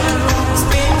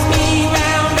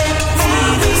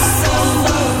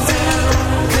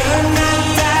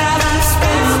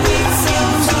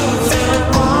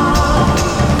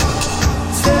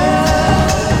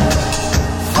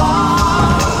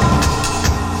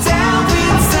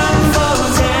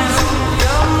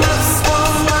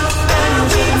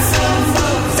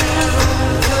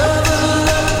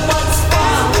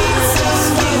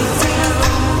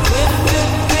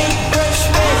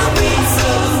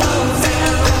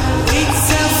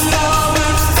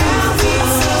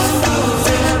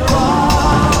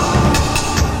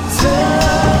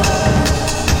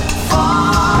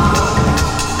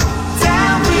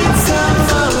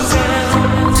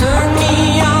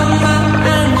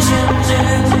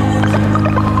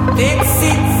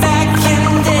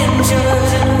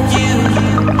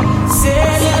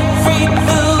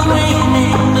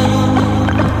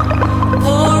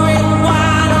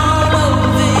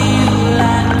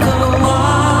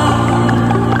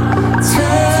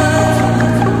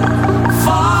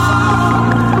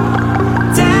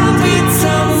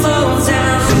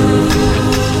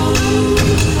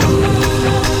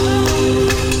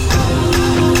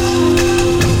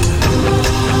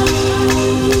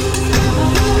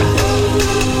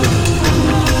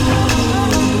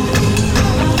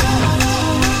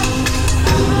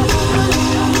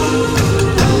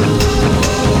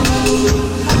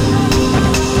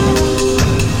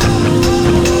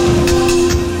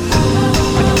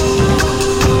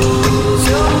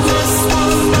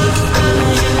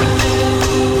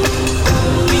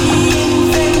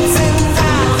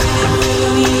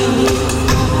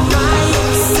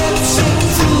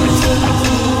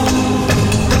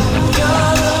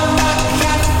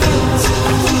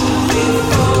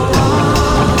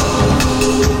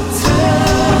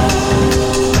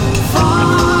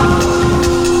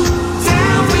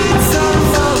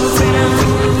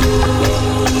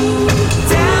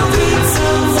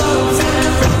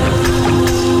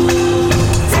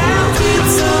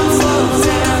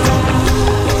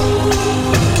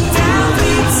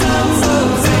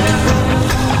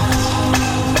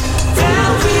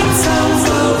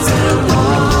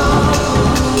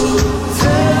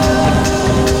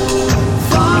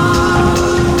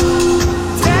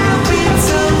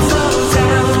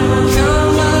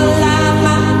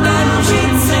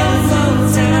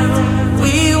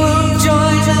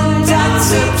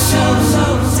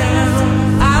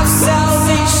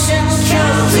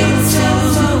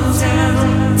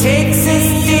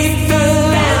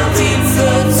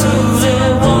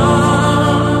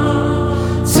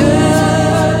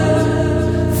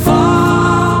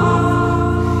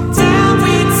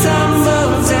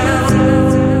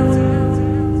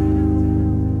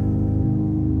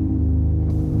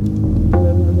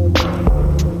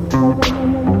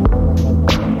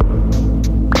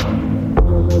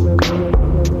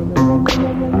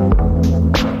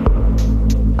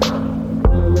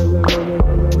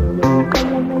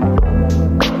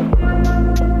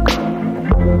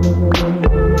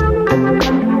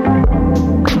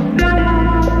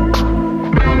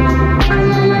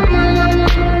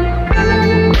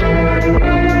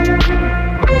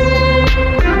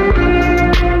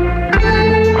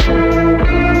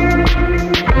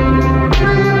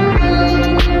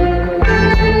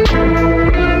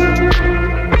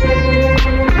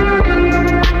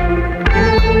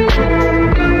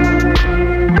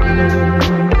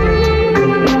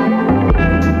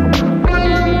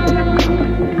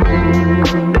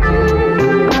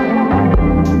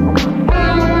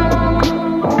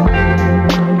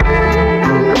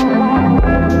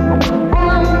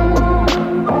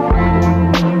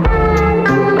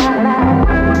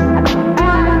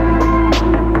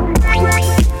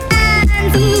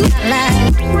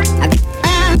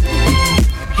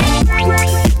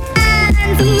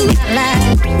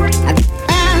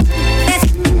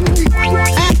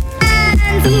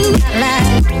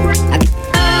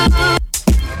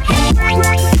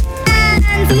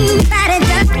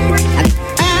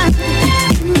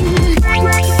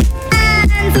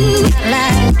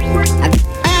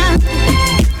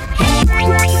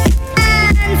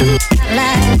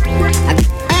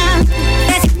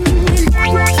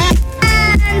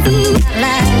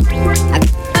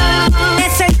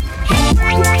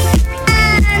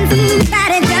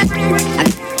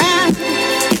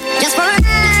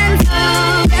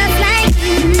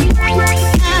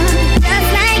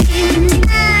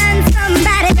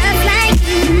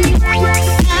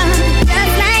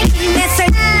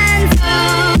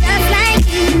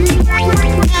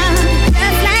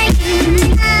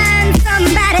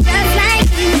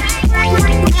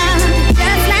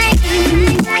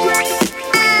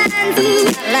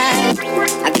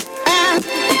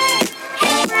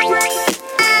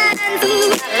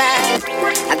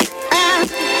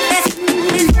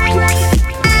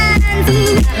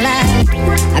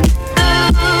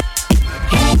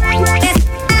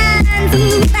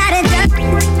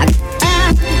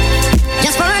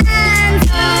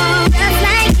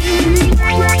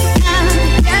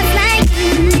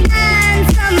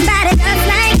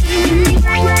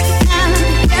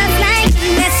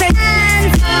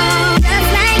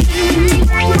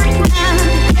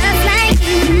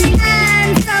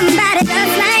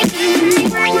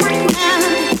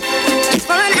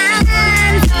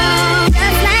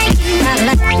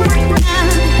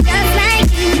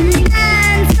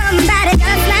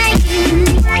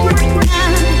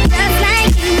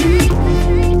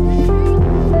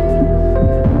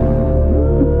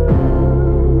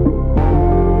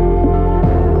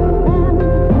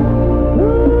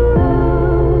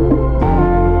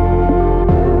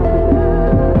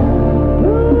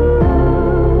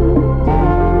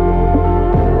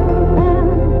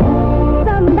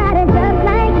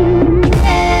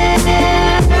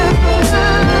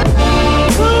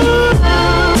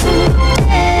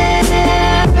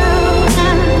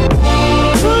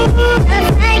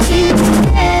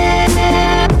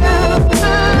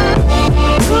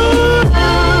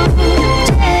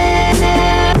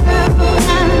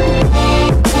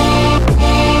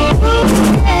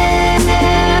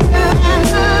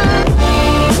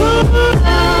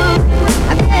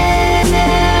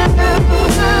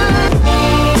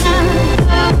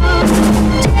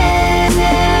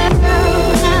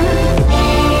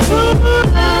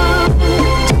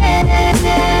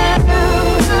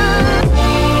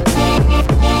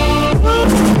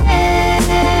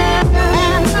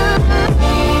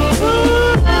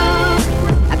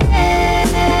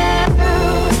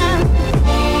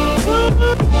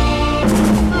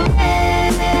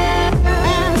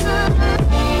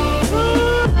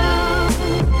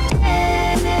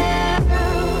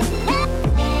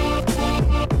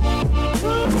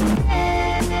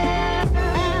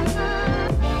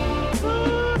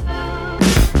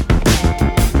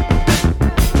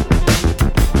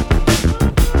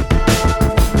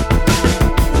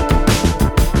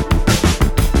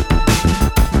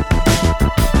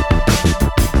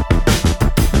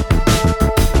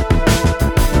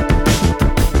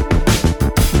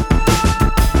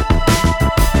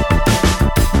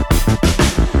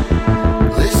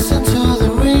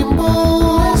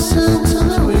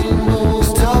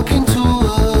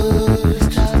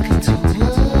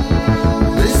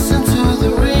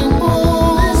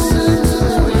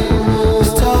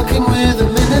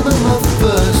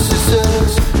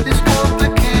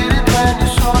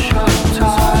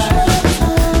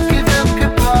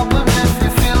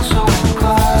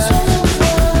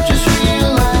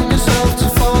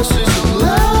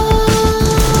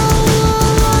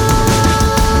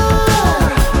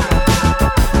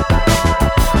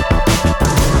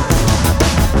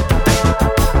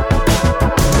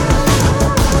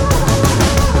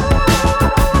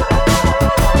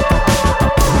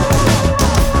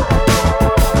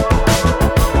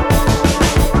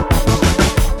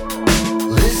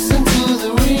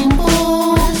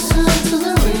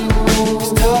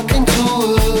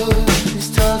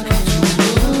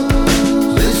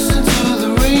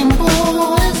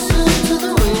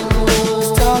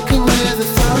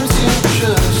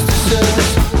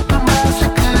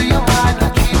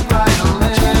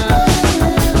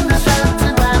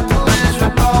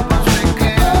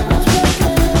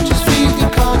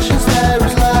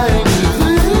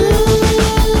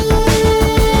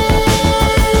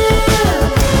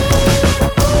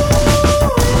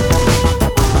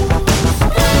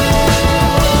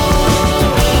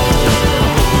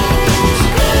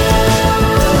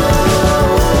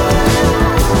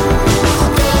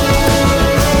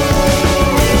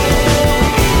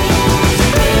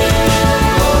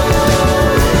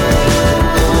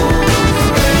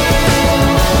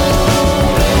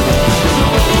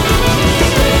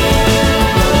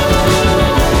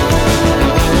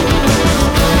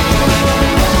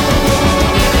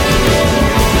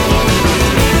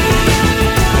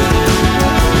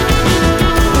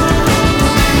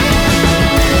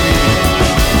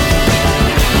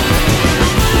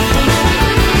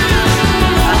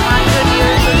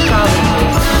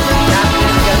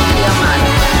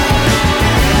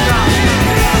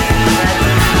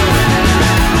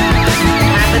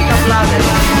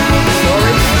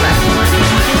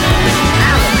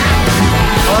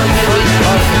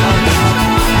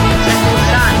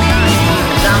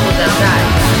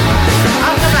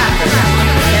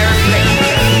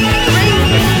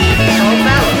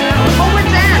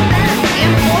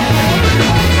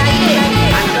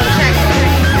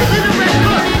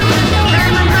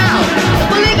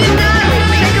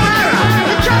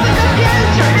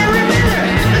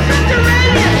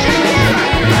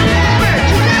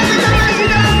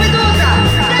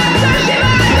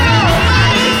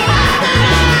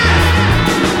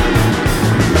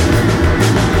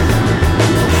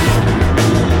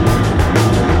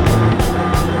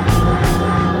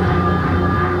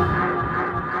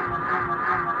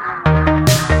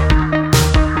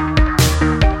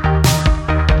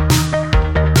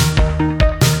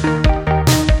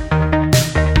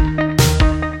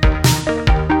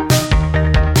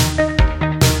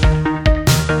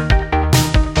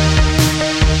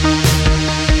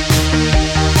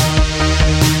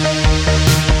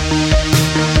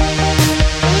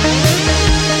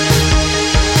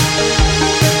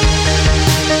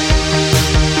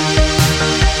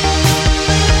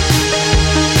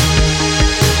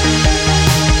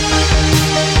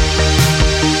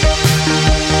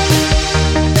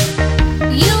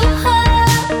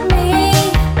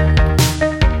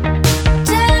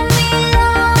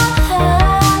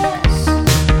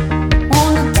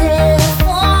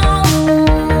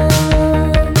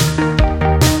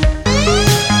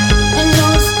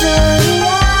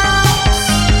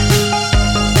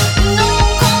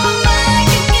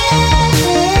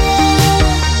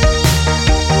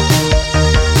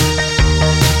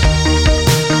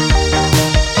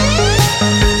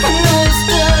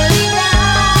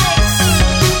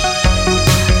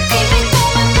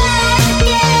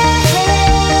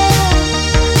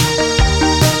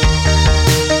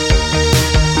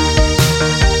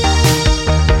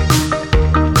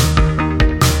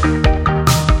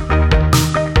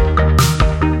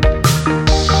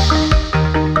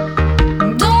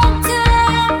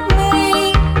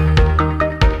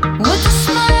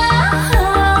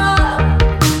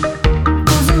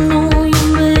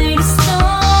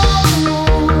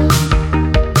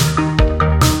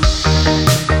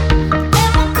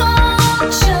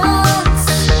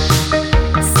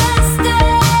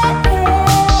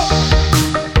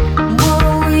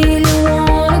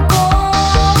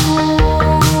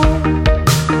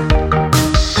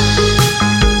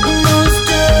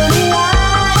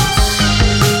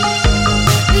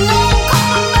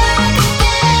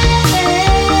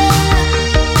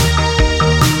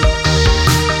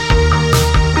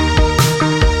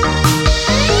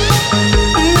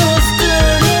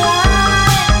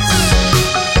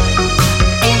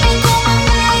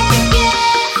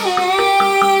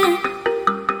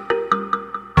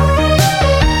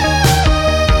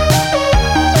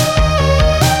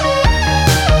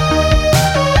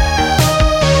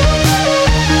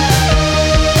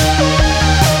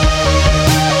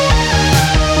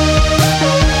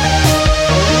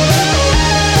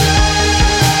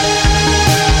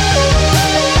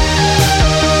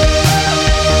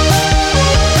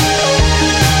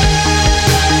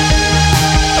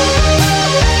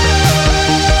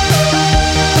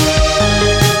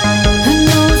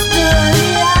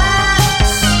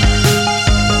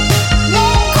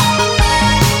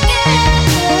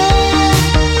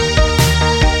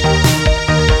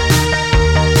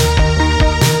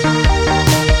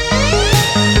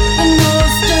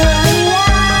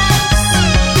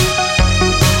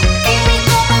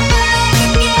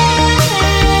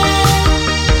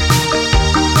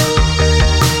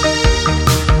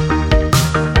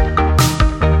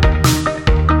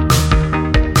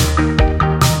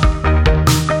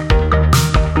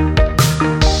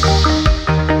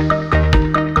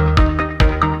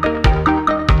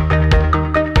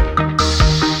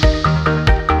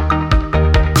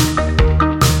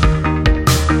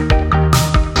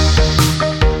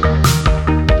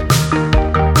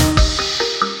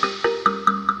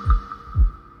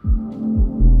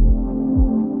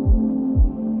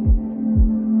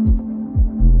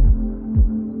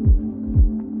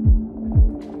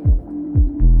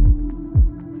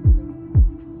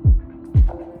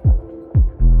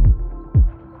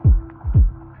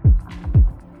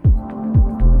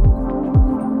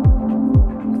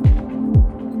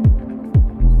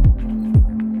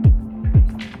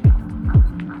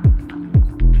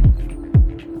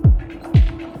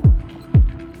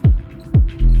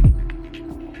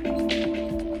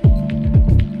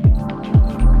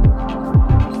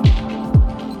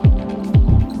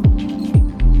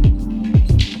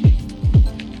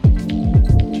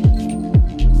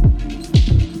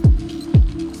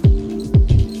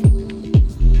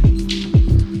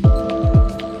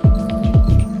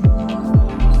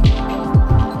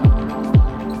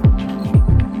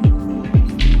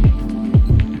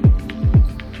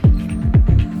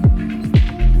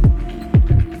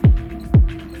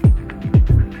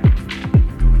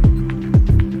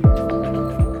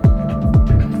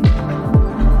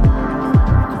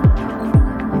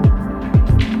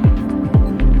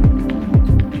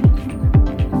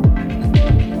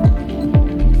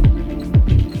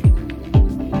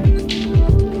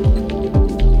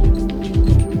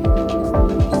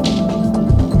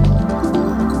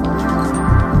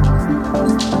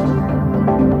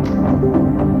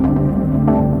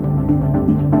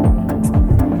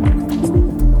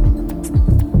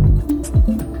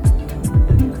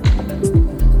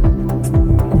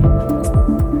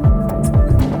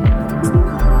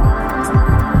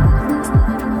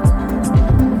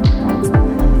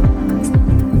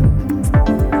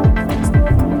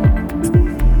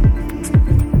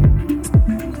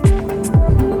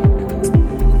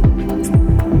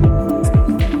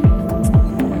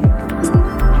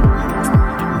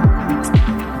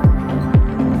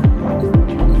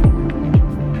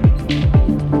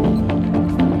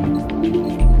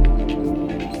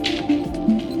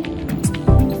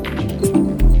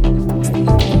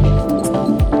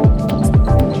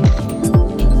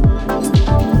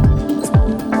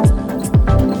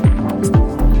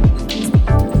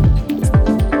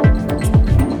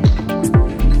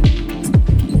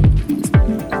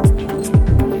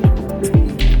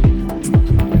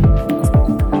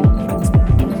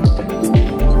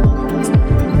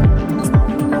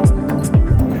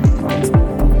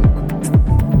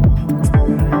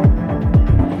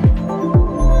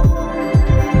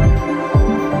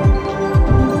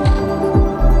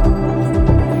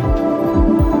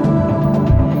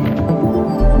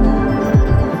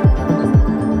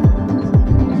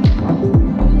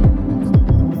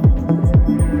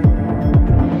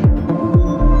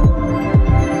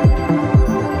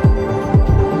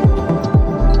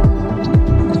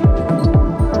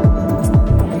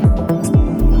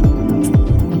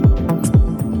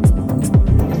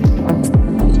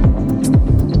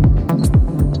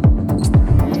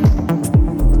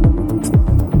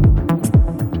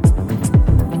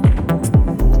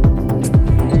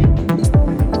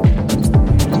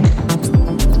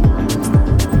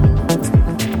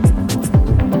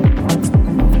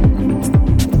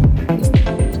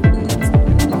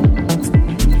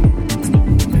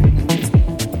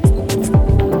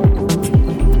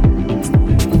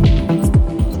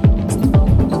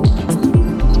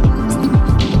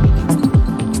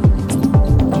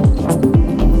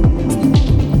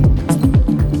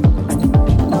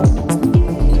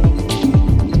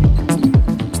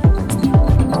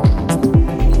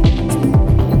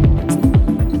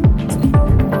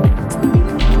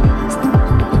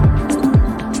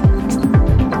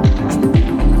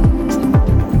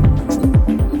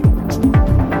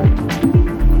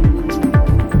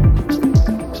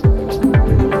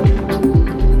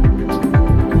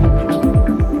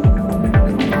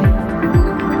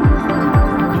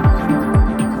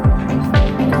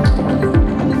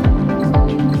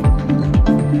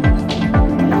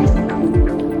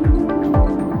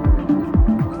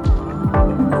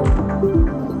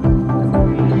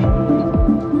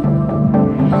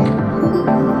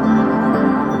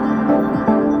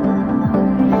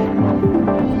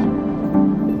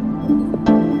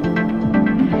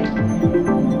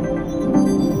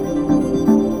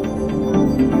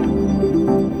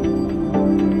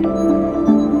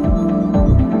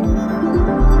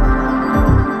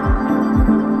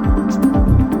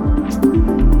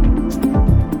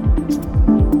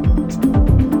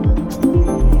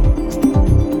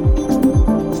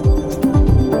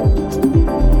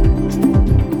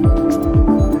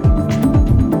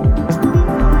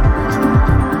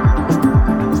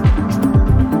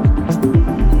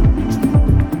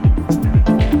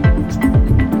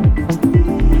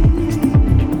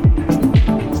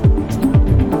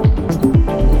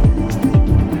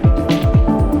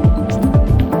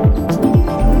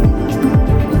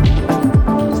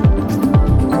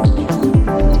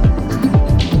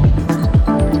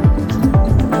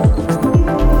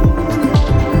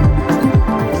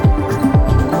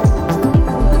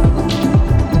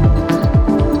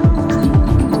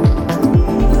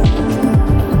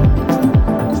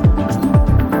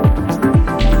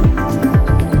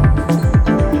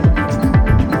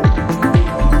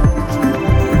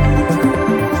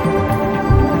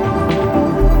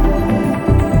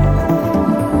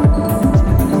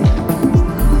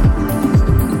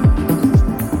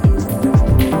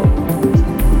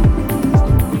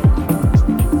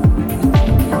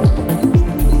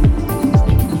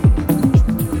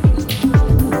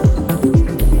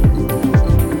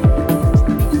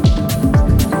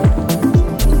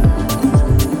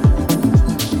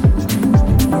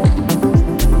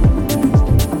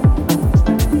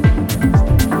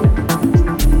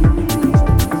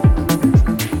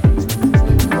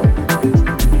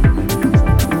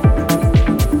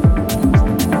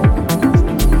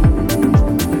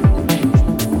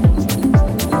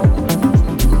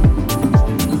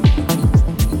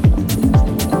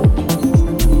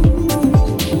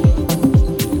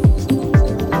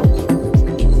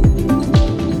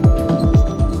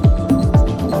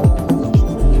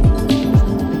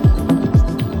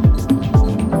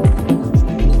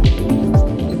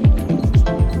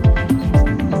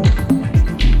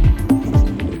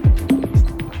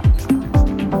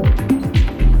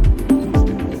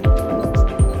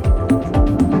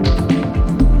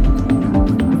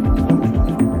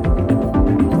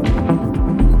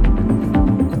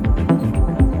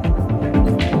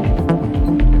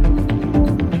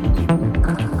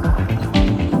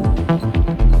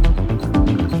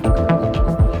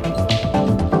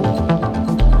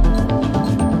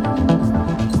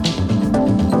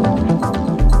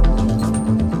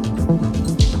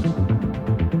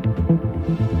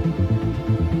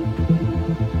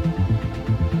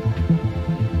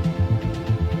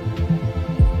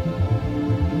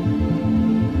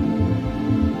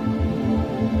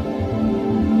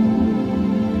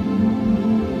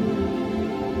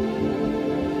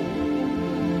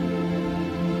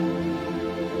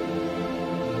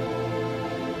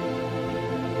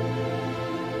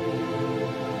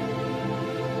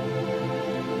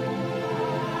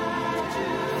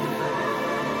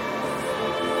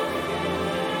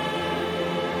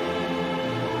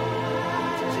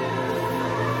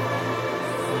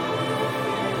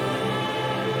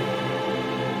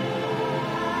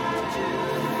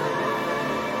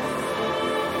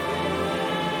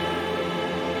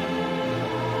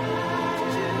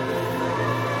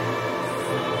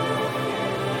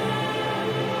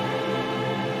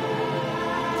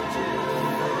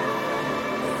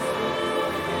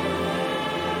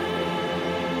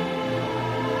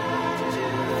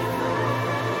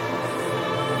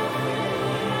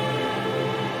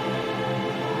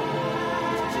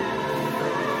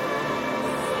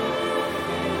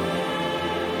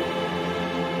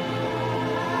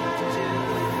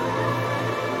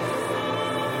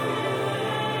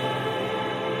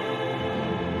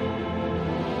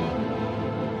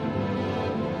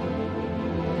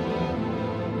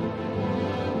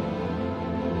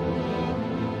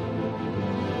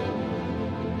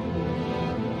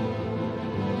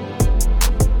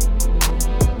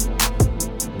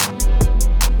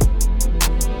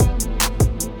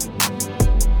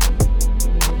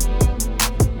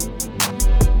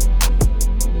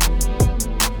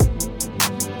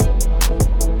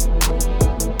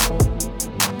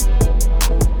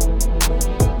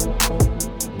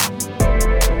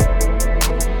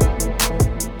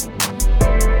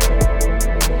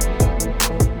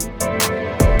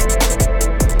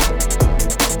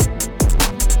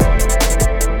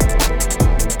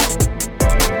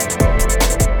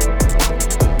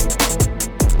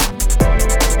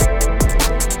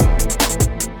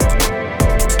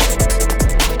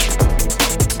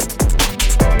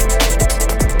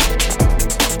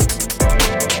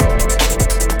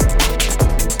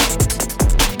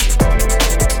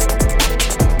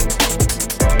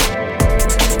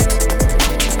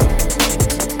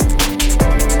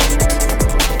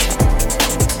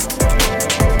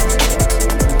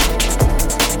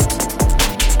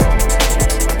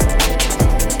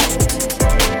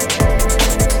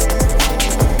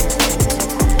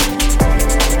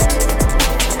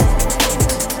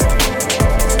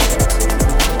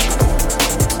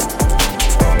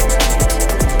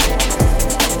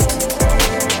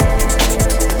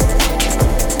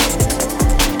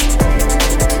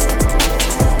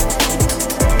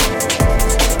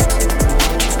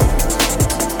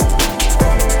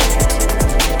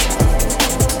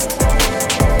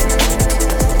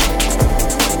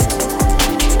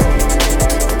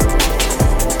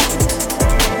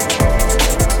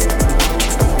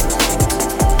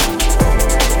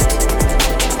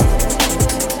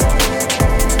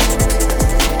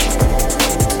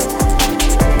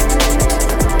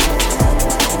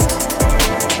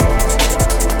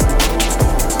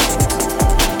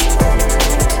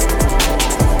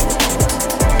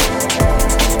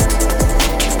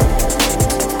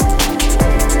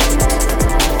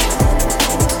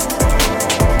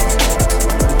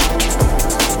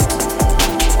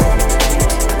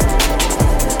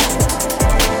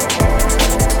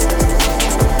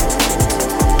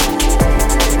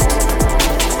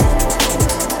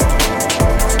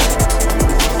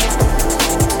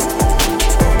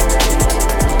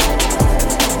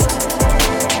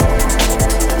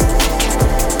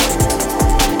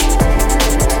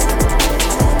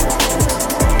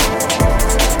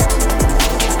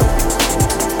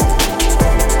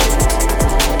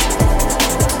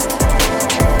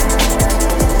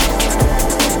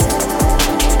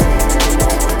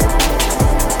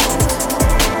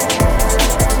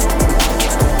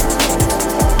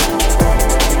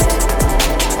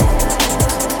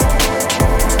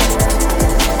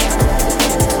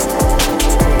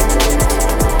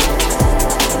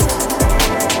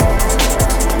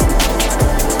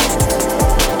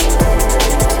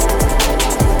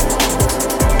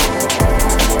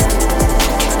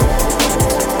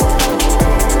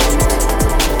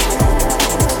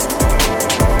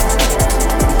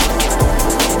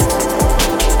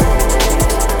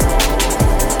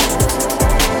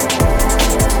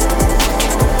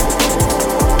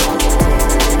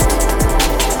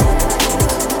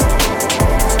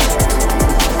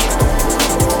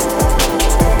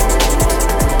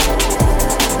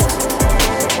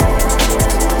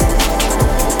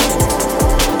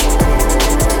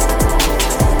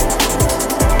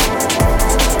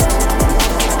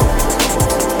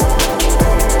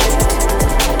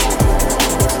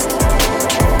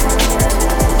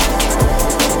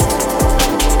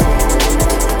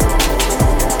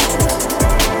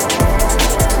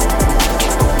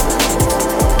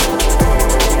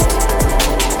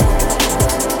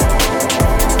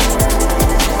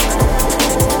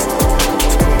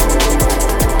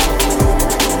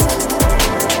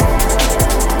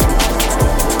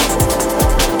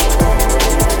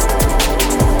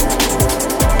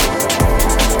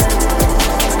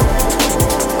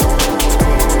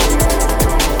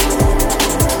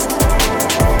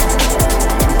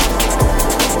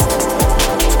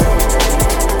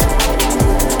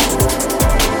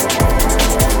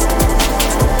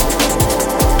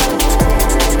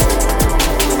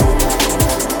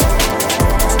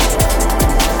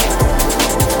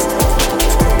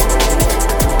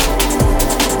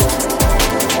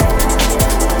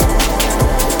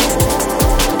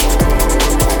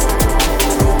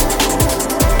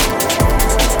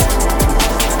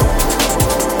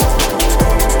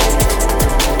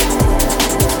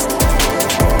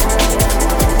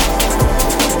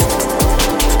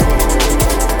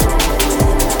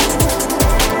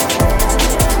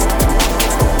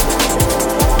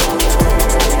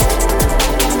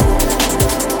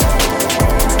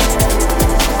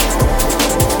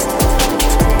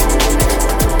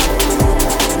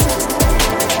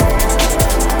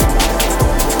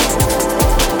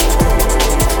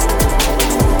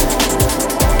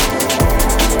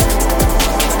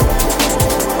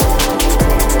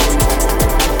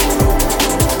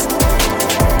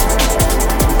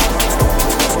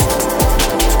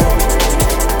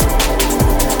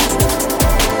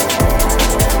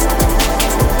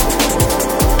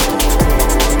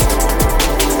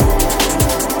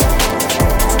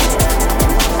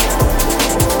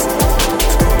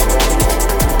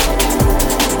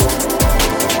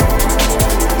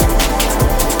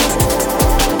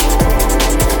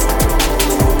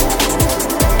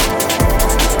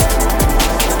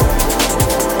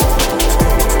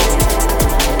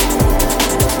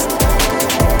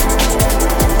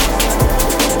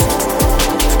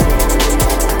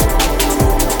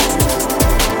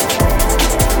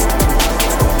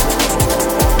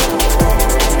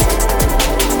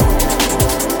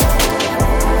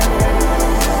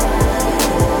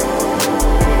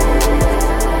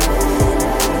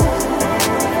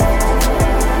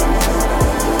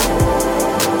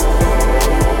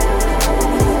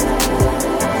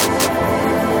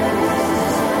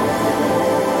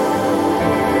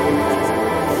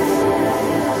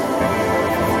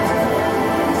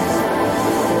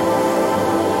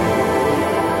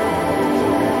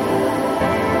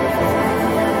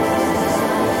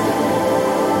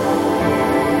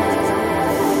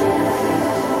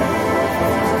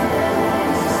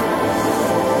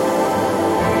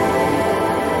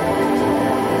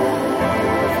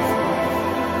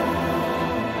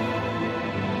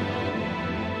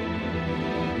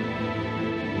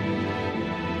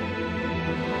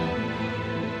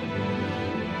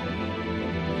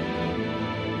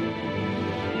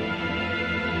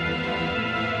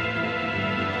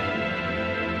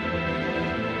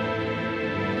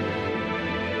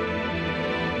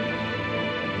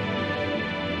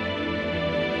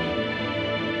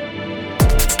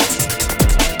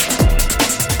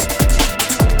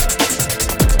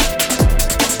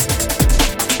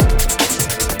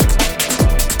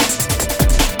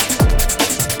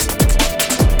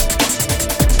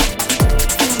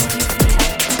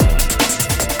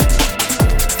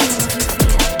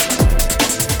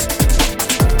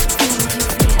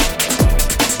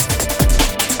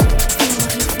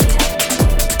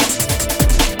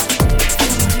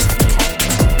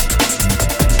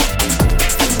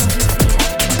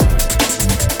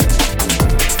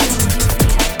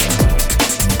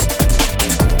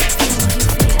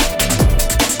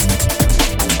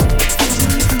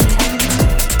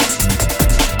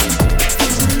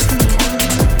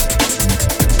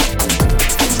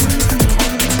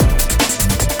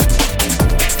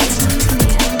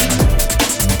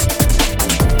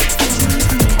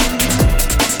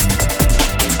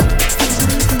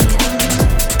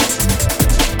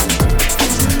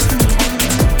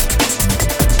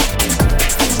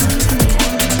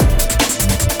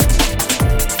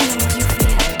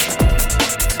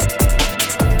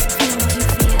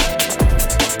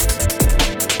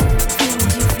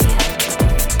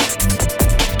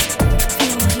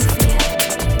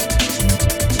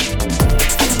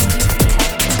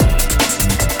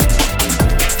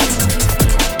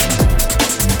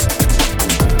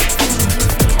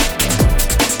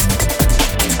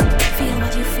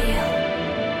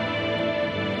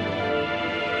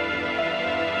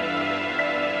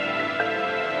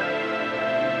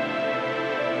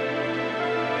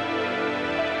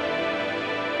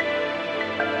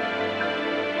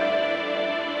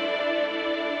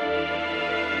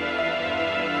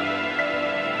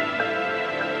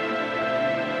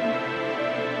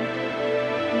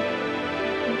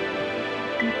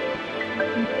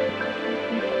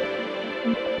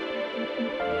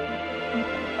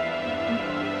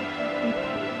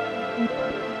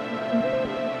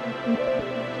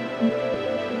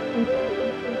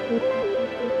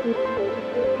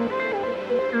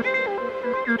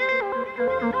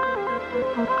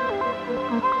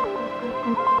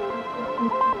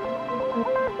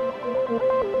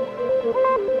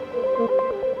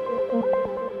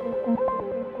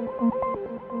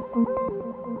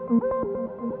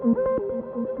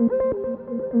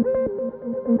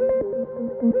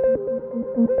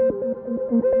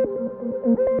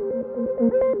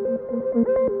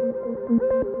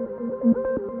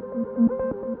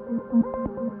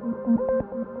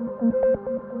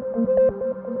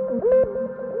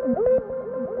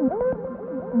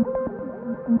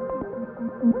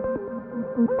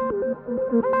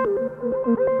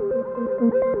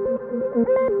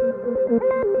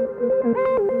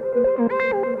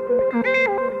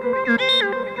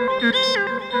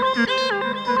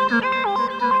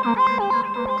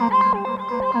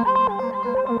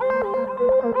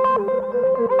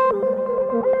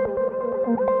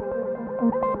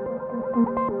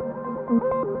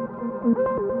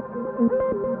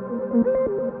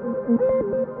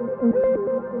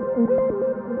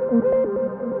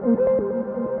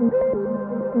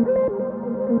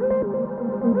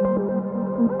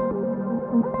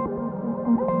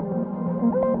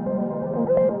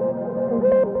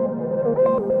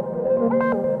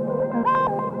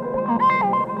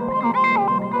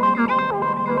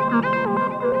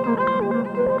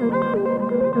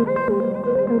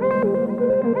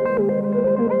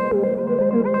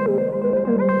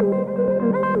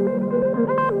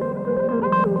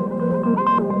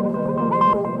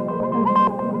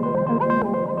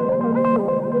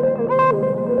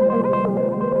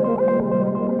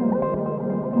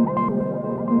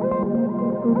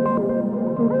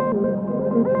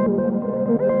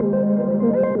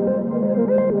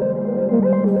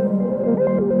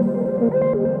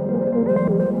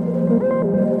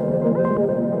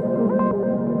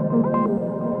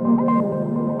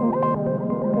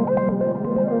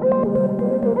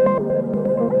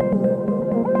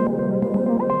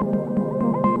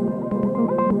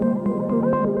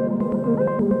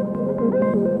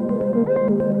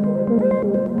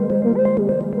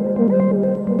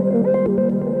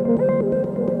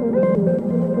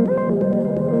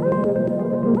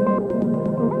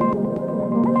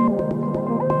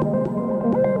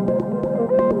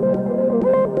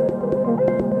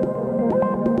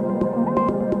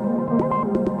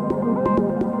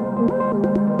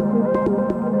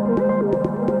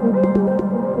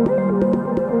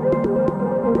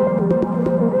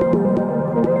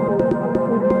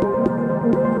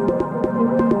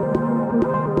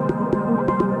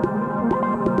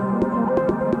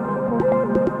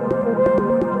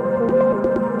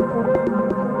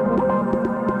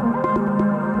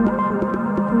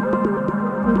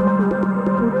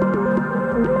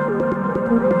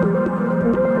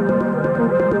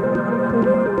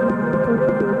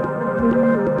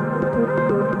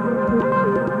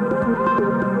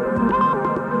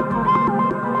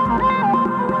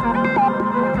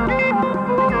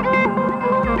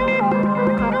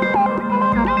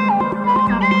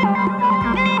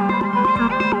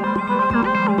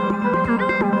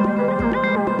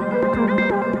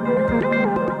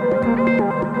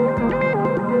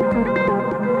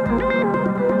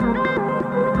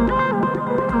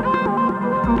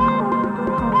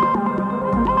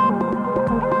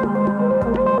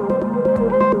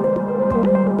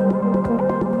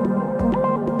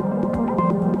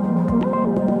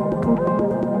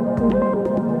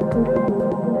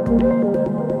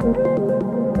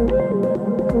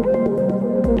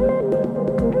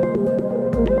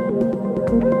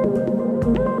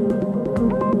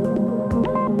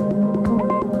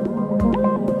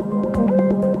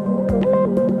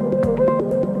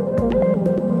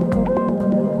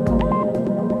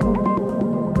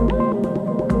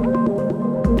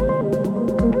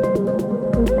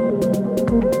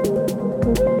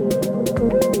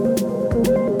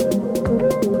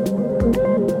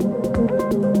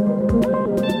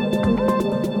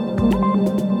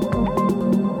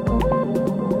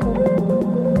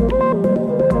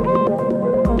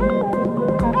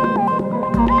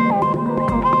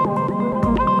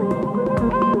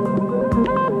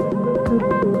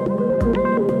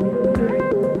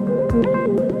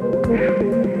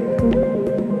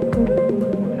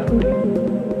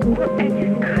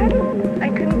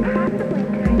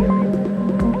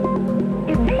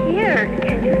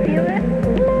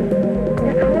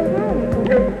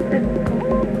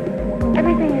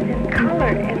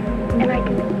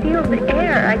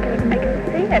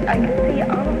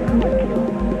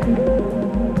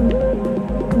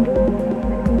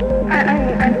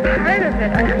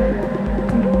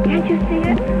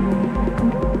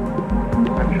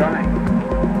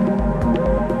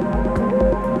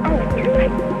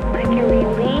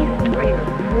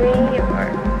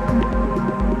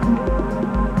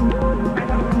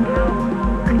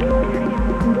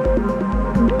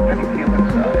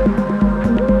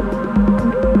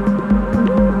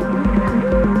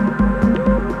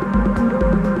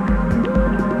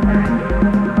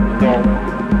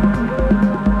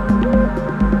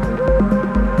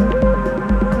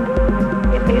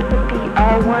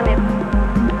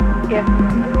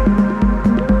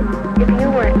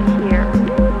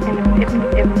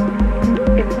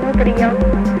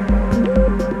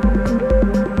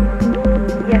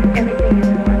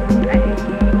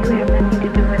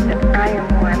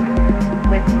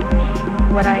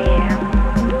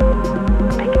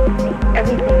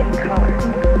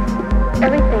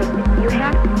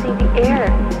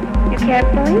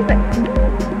 can't believe it.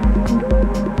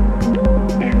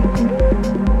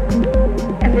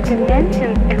 And the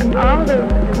dimensions and all the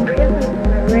prisms and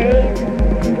the rays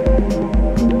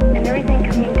and everything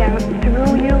coming down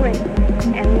through you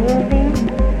and moving.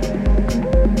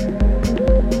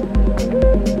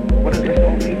 What does this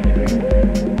all mean to you?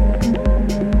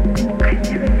 I've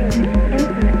never seen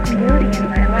infinite beauty in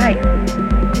my life.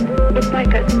 It's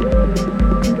like a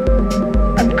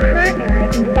curtain or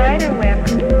a spider web.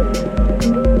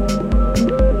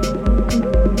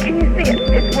 Can you see it?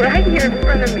 It's right here in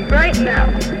front of me, right now.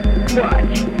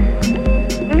 Watch.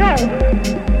 No.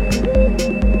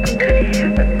 Good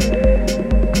heavens.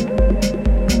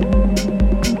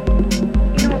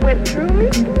 You know what went through me?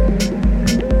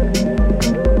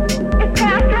 It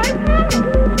passed right through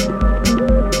me.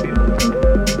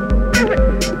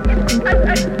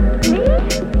 Me?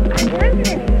 I wasn't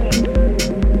any me.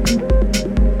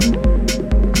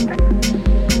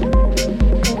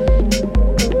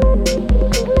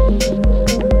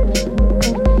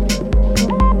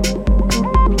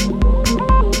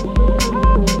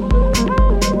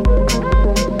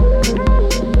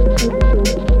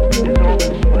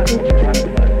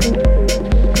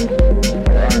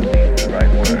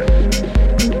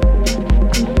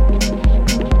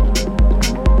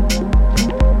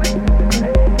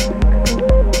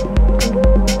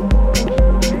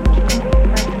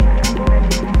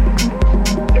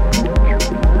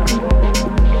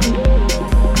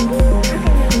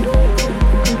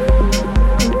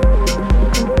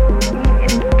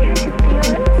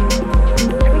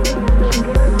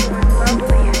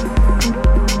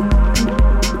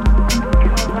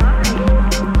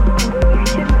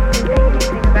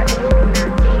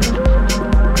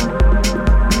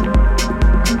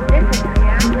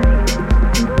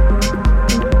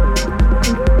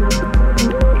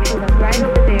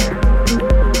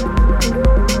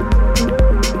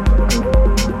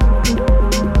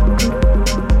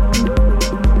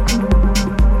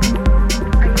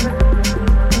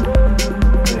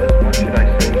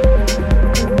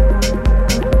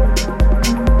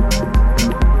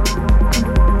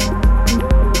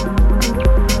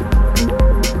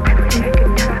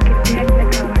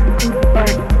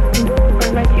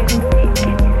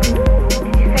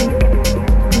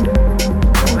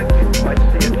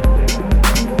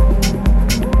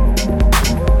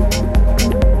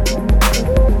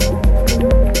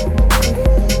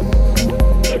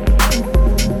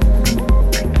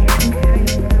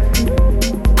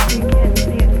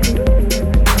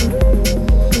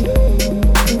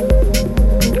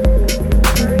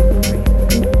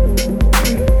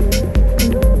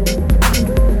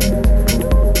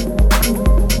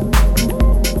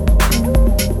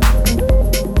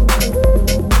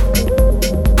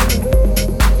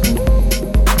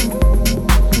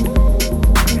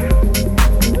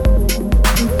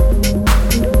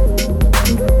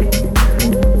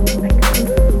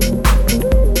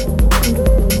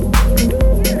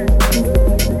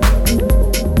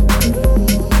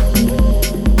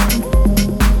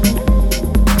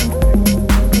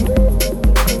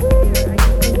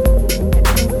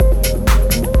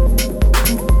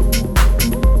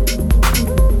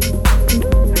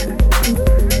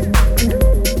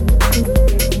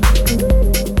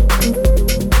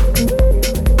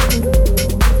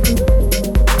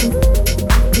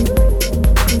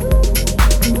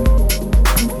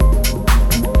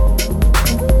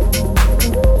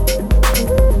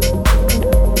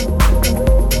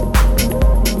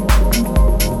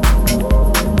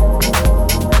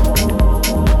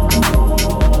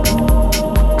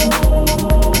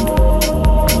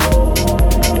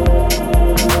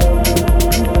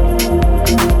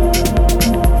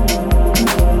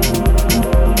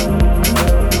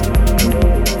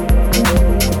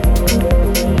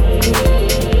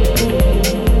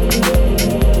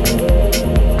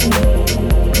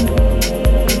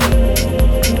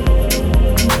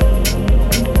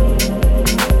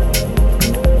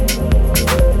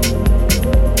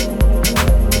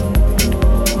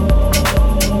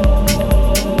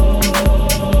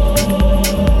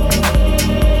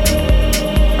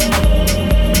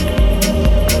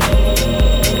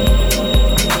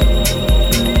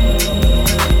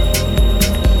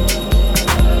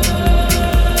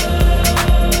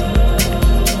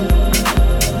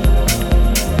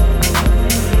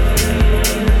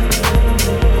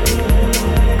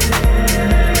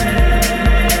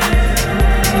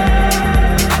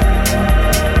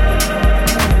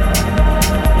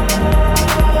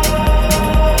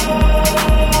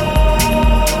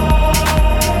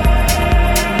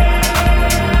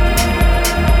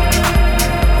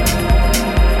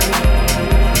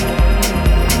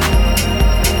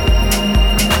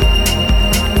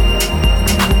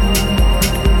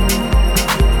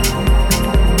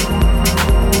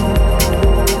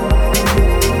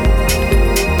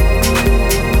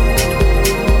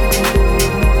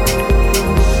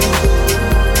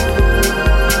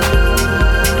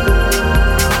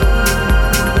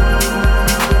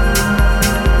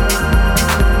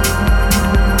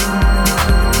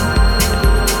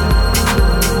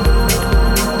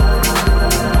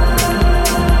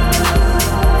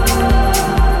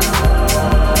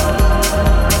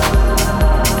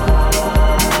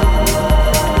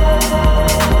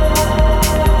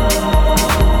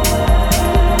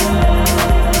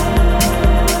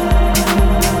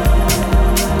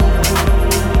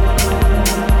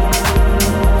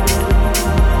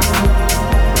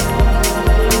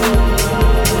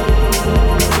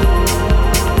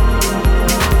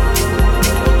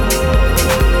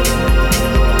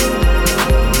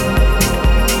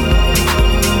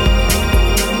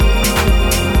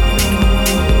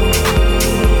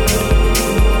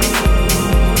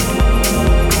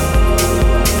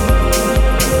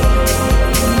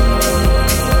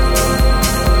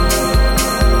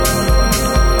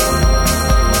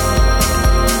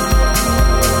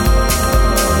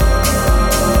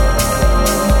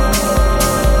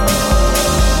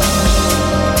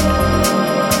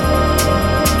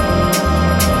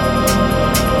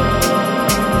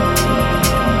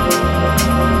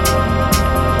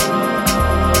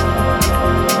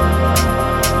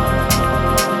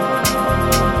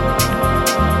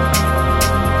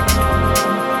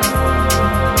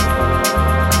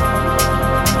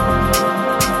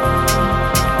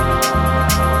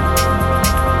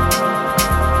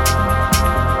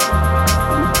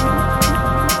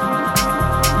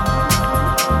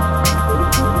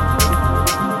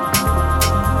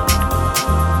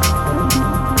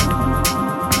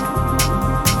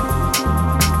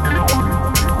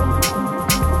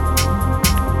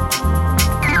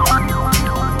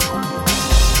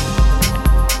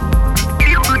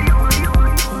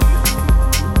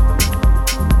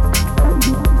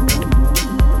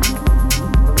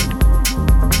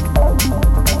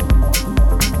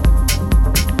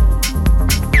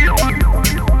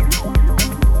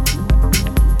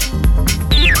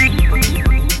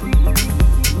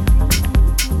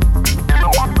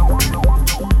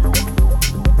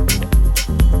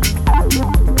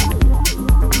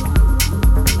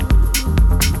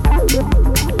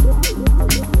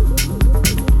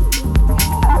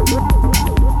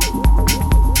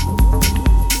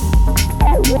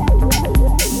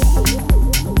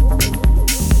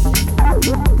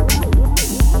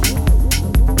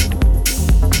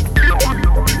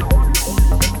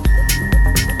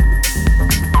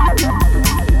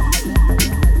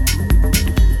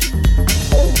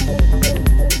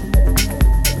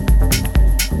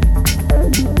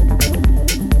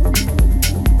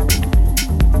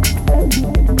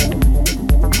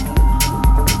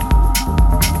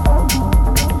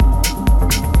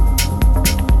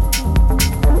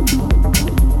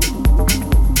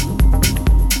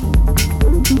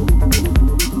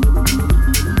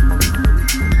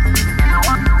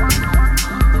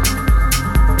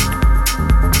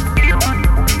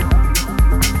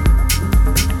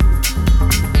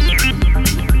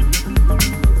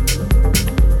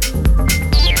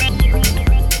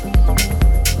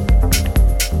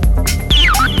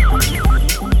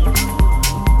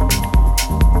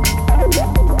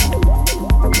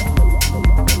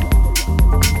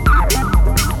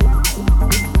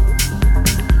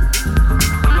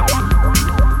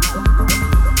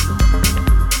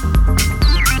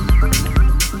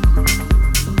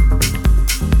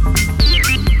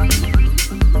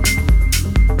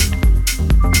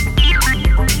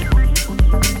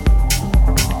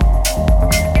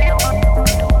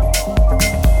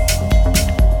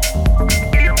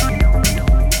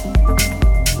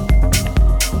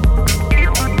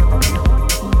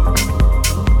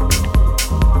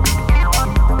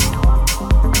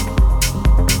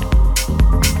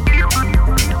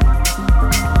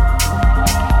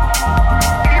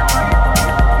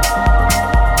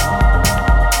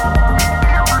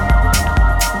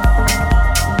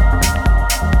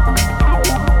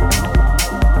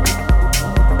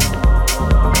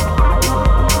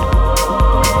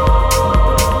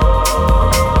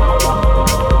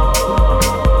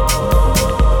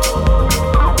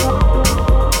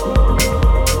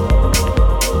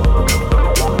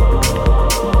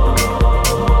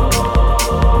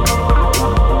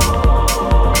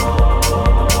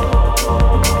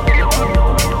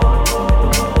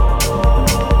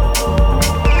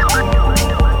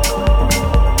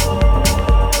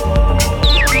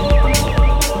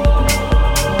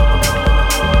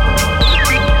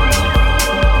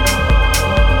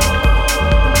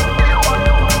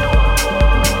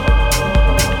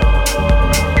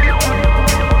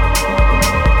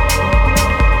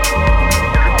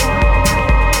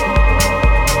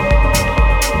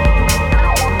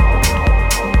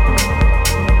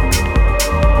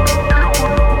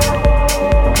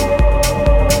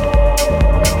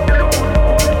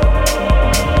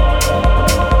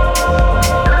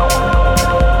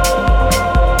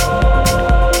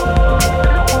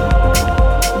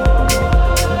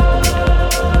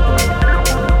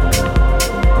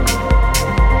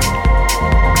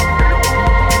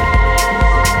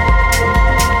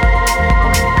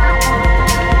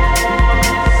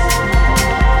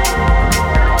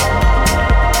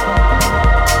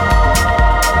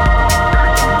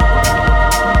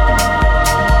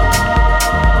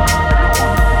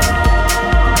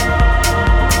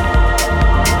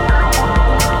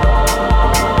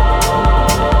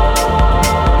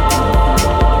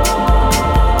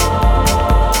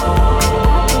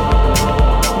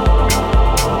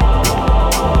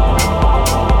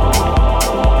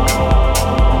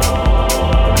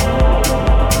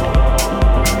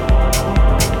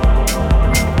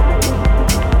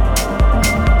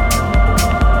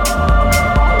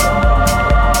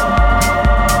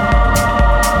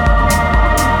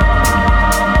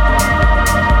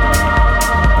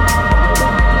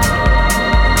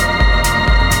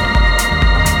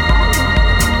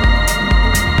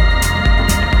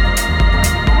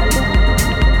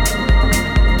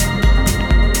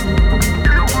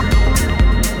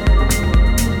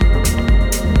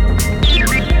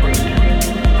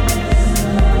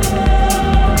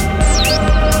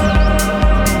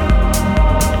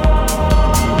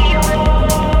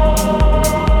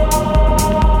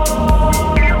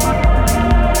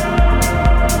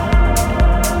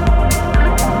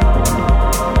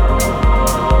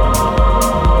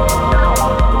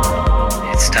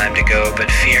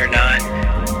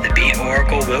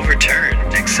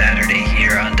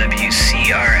 on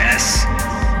WCRS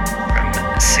from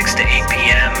 6 to 8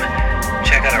 p.m.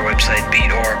 Check out our website,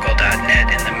 beatoracle.net.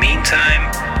 In the meantime,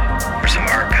 for some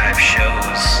archive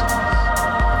shows.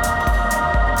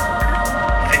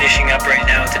 Finishing up right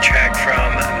now with the track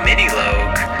from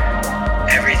Minilogue,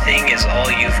 Everything Is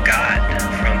All You've Got,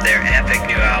 from their epic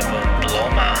new album,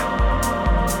 Bloma.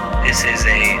 This is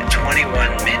a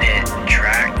 21-minute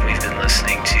track we've been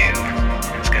listening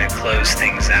to. It's going to close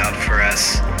things out for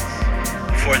us.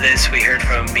 Before this, we heard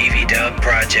from Bibio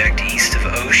project East of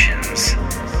Oceans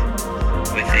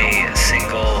with a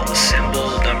single,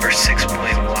 Symbol number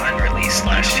 6.1, released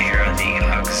last year on the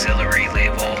Auxiliary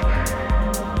label.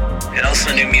 And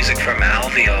also new music from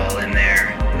Alveol in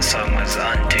there. The song was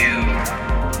Undo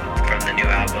from the new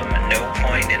album No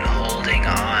Point in Holding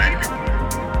On.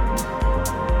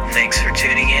 Thanks for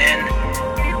tuning in.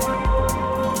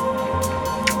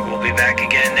 We'll be back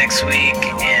again next week,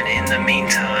 and in the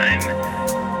meantime,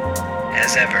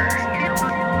 as ever,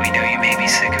 we know you may be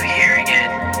sick of hearing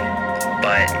it,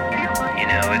 but, you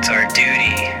know, it's our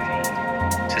duty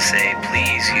to say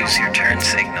please use your turn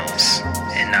signals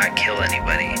and not kill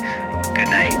anybody. Good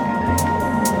night.